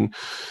 Go back and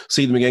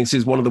see them again.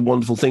 Because one of the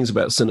wonderful things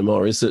about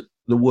cinema is that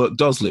the work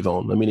does live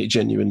on. I mean, it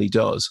genuinely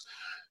does.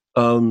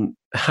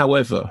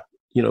 However,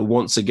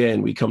 once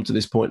again, we come to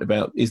this point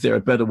about, is there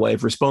a better way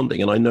of responding?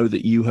 And I know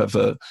that you have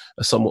a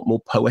somewhat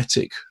more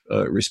poetic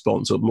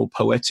response, or more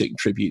poetic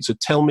tribute. So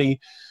tell me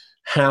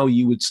how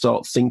you would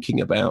start thinking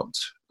about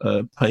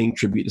paying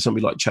tribute to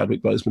somebody like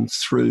Chadwick Boseman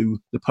through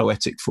the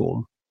poetic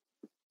form.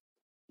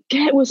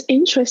 Yeah, it was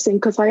interesting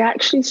because I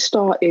actually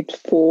started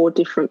 4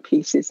 different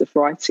pieces of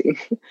writing.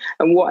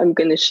 And what I'm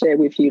going to share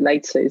with you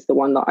later is the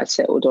one that I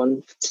settled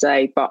on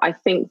today. But I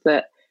think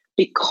that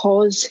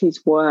because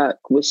his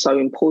work was so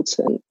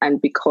important,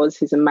 and because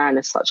he's a man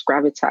of such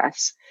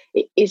gravitas,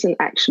 it isn't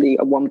actually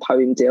a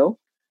 1-poem deal.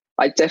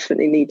 I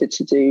definitely needed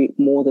to do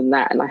more than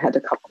that. And I had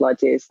a couple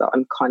ideas that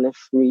I'm kind of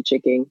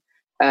rejigging.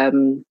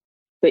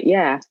 But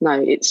yeah,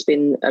 no, it's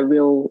been a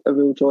real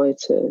joy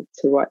to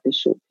write this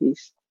short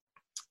piece.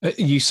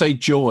 You say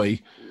joy.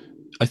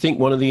 I think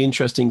one of the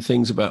interesting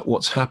things about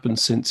what's happened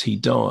since he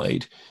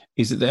died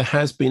is that there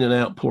has been an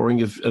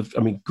outpouring of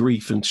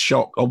grief and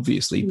shock,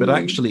 obviously, but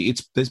actually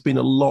there's been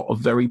a lot of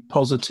very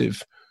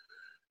positive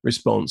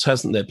response,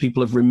 hasn't there?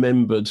 People have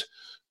remembered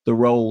the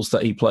roles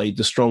that he played,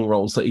 the strong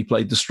roles that he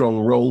played, the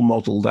strong role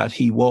model that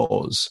he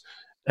was,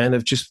 and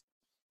have just,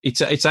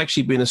 it's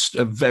actually been a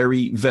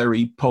very,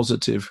 very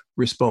positive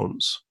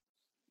response.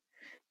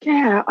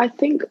 Yeah, I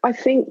think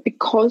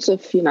because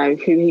of,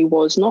 who he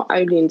was, not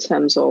only in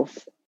terms of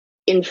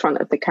in front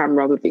of the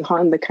camera, but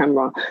behind the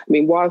camera. I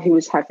mean, while he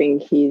was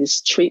having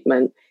his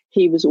treatment,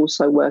 he was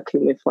also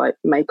working with like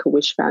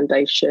Make-A-Wish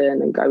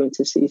Foundation and going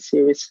to see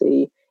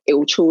seriously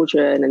ill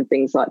children and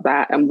things like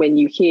that. And when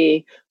you hear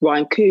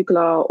Ryan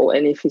Coogler or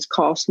any of his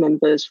cast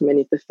members from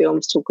any of the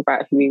films talk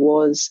about who he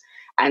was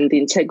and the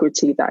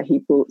integrity that he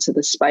brought to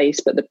the space,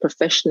 but the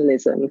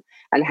professionalism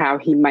and how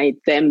he made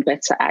them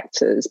better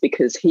actors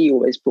because he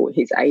always brought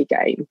his A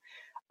game.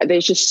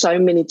 There's just so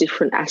many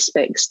different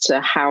aspects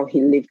to how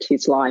he lived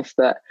his life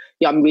that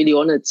I'm really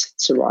honoured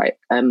to write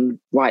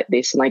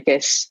this. And I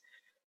guess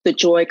the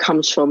joy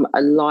comes from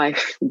a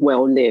life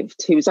well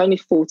lived. He was only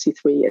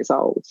 43 years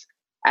old.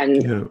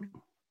 And,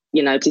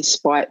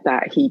 despite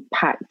that, he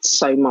packed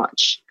so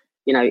much,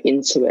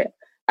 into it.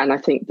 And I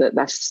think that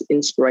that's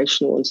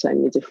inspirational on so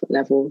many different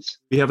levels.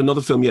 We have another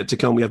film yet to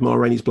come. We have Ma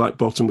Rainey's Black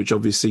Bottom, which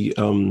obviously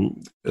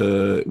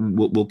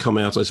will come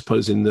out, I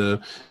suppose, in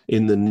the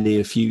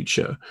near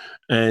future.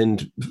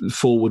 And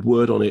forward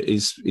word on it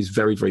is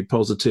very, very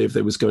positive.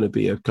 There was going to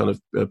be a kind of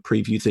a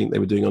preview thing they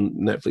were doing on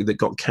Netflix that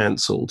got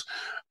cancelled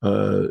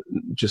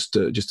just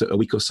a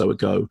week or so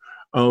ago.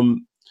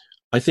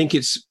 I think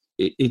there's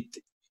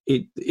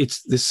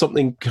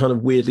something kind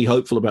of weirdly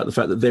hopeful about the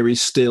fact that there is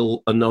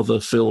still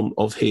another film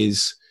of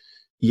his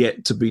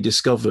yet to be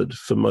discovered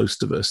for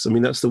most of us. I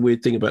mean, that's the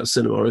weird thing about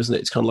cinema, isn't it?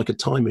 It's kind of like a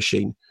time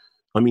machine.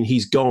 I mean,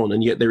 he's gone,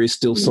 and yet there is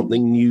still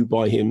something new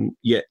by him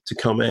yet to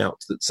come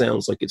out that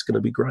sounds like it's going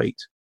to be great.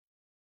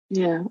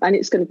 Yeah, and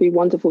it's going to be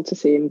wonderful to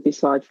see him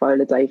beside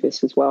Viola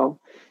Davis as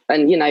well.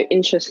 And, you know,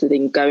 interested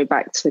in going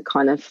back to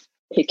kind of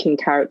picking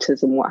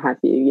characters and what have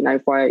you. You know,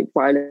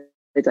 Viola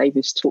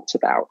Davis talked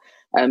about,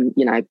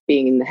 you know,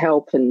 being in The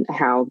Help and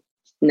how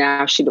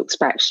now she looks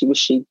back, she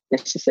wished she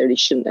necessarily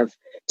shouldn't have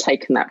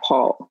taken that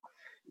part.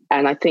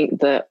 And I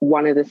think that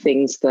one of the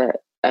things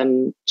that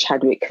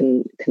Chadwick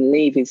can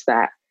leave is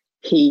that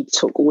he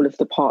took all of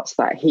the parts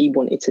that he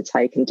wanted to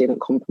take and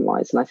didn't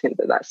compromise. And I think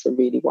that that's a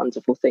really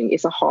wonderful thing.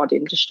 It's a hard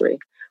industry.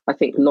 I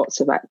think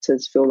lots of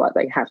actors feel like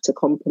they have to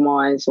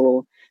compromise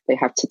or they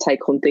have to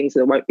take on things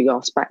that won't be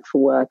asked back for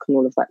work and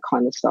all of that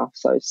kind of stuff.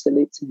 So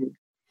salute to him.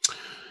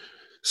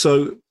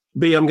 So,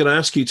 B, I'm going to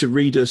ask you to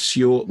read us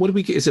your,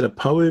 is it a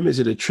poem? Is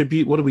it a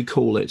tribute? What do we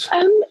call it?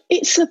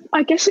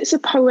 I guess it's a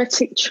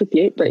poetic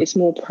tribute, but it's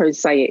more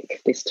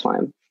prosaic this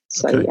time.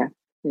 So okay.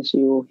 Yeah, as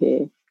you all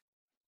hear.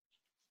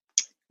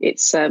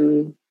 It's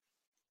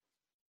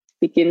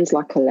begins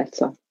like a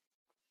letter.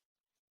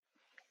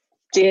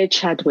 Dear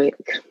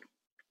Chadwick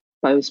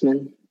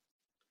Boseman,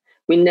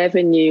 we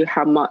never knew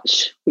how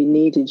much we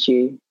needed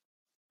you.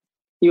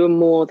 You are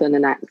more than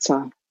an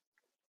actor,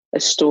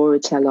 a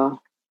storyteller,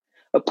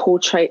 a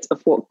portrait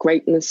of what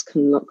greatness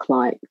can look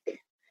like.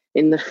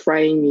 In the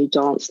frame, you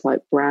danced like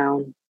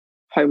Brown,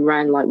 home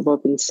ran like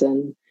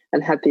Robinson,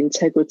 and had the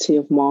integrity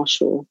of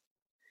Marshall.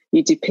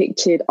 You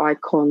depicted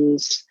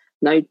icons.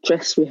 No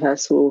dress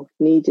rehearsal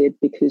needed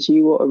because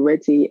you were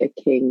already a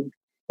king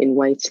in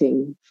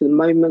waiting for the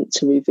moment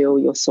to reveal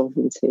your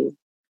sovereignty.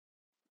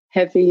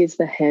 Heavy is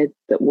the head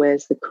that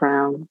wears the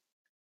crown,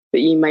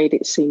 but you made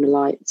it seem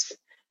light,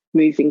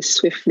 moving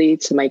swiftly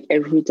to make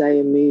every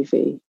day a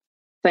movie.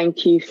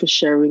 Thank you for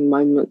sharing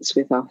moments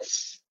with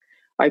us.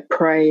 I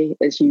pray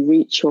as you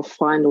reach your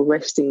final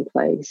resting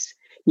place,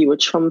 you are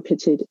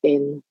trumpeted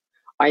in.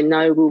 I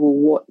know we will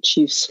watch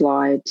you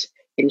slide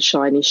in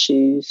shiny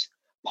shoes,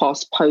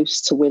 past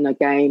posts to win a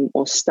game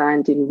or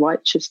stand in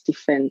righteous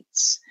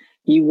defense.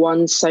 You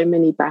won so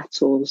many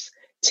battles,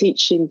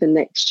 teaching the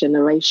next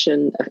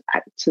generation of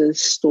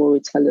actors,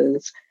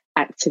 storytellers,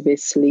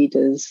 activists,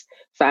 leaders,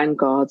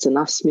 vanguards, and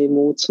us mere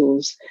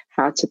mortals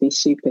how to be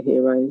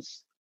superheroes.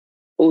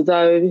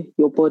 Although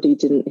your body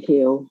didn't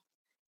heal,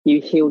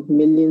 you healed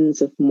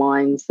millions of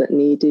minds that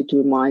needed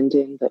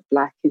reminding that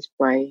Black is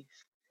brave,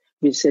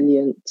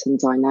 resilient, and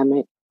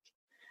dynamic.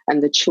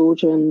 And the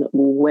children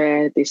will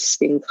wear this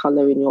skin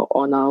colour in your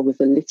honour with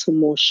a little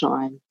more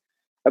shine,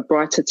 a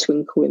brighter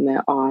twinkle in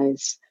their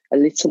eyes, a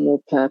little more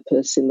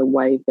purpose in the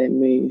way they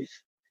move.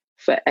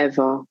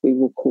 Forever we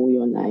will call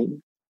your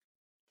name.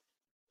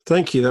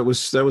 Thank you. That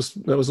was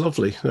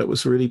lovely. That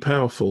was really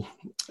powerful.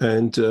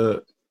 And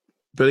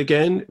but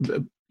again,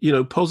 you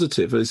know,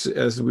 positive,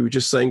 as we were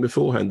just saying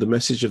beforehand, the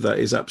message of that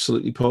is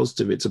absolutely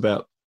positive. It's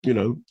about, you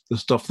know, the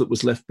stuff that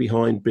was left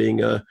behind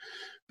being a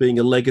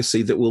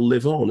legacy that will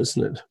live on,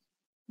 isn't it?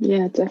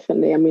 Yeah,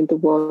 definitely. I mean, the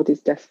world is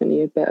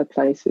definitely a better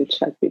place with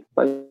Chadwick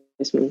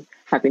Boseman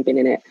having been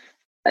in it.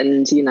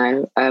 And, you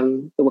know,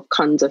 the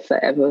Wakanda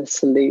Forever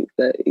salute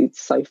that is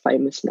so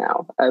famous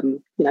now,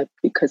 you know,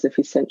 because of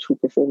his central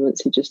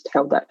performance, he just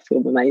held that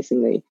film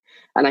amazingly.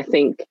 And I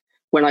think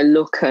when I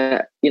look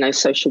at, you know,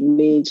 social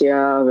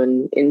media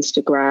and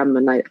Instagram,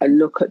 and I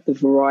look at the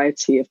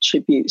variety of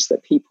tributes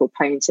that people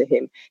are paying to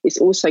him, it's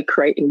also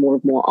creating more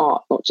and more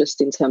art, not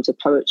just in terms of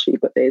poetry,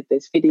 but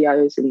there's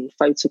videos and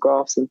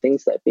photographs and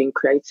things that are being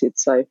created.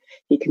 So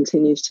he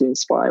continues to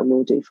inspire and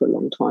will do for a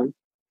long time.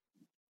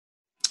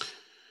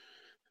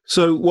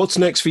 So what's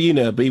next for you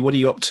now, B? What are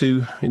you up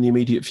to in the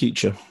immediate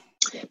future?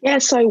 Yeah,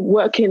 so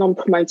working on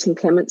promoting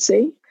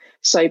Clemency.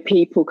 So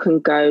people can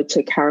go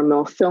to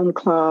Caramel Film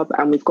Club,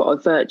 and we've got a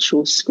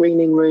virtual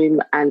screening room,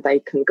 and they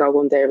can go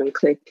on there and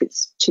click.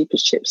 It's cheap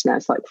as chips now.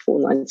 It's like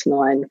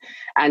 $4.99,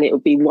 and it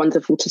would be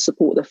wonderful to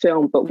support the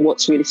film. But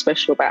what's really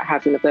special about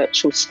having a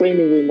virtual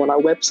screening room on our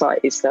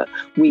website is that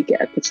we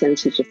get a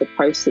percentage of the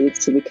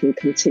proceeds, so we can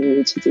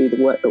continue to do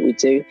the work that we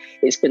do.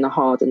 It's been a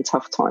hard and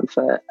tough time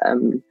for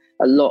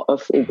a lot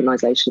of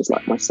organisations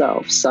like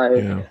myself. So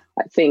yeah.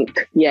 I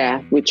think,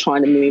 we're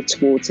trying to move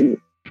towards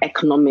an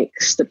economic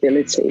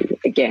stability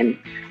again.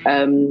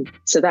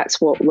 So that's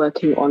what we're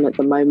working on at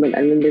the moment.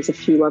 And then there's a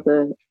few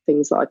other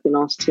things that I've been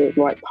asked to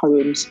write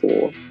poems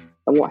for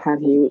and what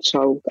have you, which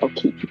I'll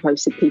keep you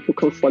posted. People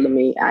can follow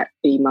me at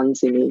B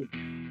Manzini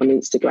on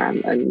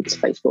Instagram and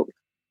Facebook.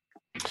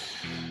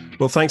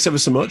 Well, thanks ever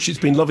so much. It's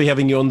been lovely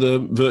having you on the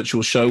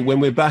virtual show. When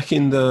we're back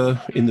in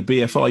the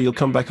BFI, you'll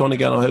come back on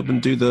again, I hope,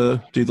 and do the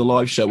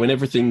live show when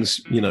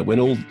everything's, you know, when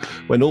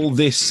all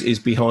this is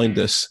behind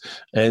us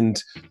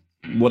and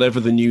whatever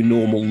the new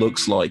normal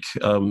looks like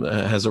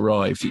has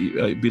arrived.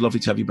 It'd be lovely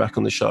to have you back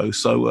on the show.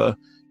 So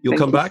you'll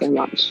come back? Thank you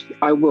so much.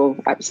 I will,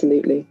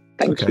 absolutely.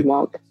 Thank you,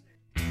 Mark.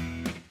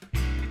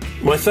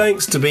 My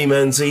thanks to B.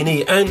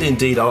 Manzini and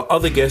indeed our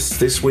other guests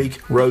this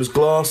week, Rose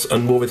Glass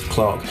and Morvith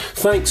Clark.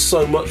 Thanks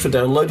so much for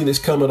downloading this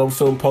Kermode on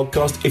Film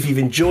podcast. If you've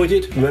enjoyed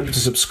it, remember to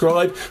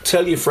subscribe,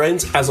 tell your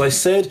friends. As I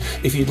said,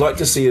 if you'd like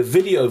to see a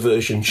video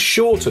version,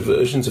 shorter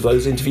versions of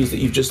those interviews that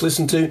you've just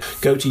listened to,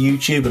 go to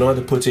YouTube and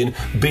either put in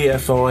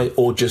BFI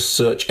or just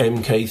search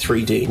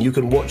MK3D, and you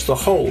can watch the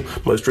whole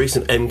most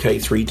recent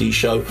MK3D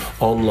show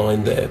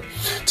online there.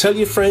 Tell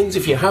your friends,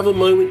 if you have a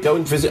moment, go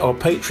and visit our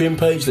Patreon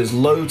page. There's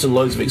loads and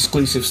loads of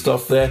exclusive stuff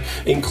there,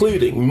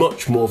 including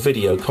much more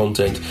video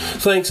content.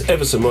 Thanks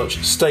ever so much.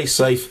 Stay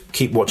safe.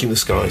 Keep watching the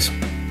skies.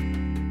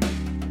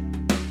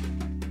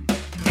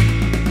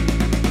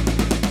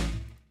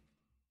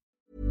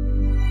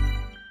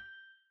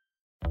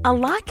 A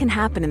lot can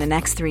happen in the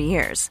next 3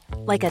 years.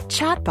 Like a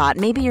chatbot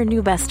may be your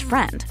new best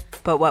friend.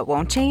 But what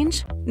won't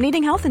change?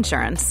 Needing health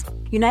insurance.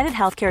 United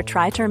Healthcare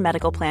Tri-Term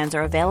Medical Plans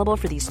are available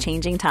for these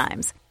changing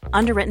times.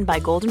 Underwritten by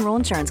Golden Rule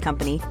Insurance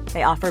Company,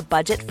 they offer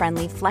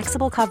budget-friendly,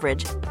 flexible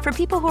coverage for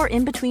people who are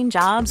in between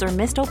jobs or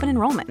missed open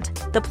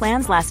enrollment. The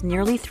plans last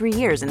nearly 3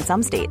 years in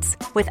some states,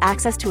 with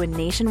access to a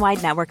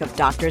nationwide network of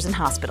doctors and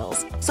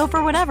hospitals. So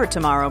for whatever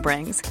tomorrow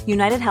brings,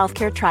 United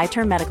Healthcare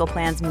Tri-Term Medical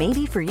Plans may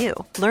be for you.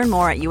 Learn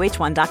more at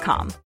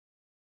uh1.com.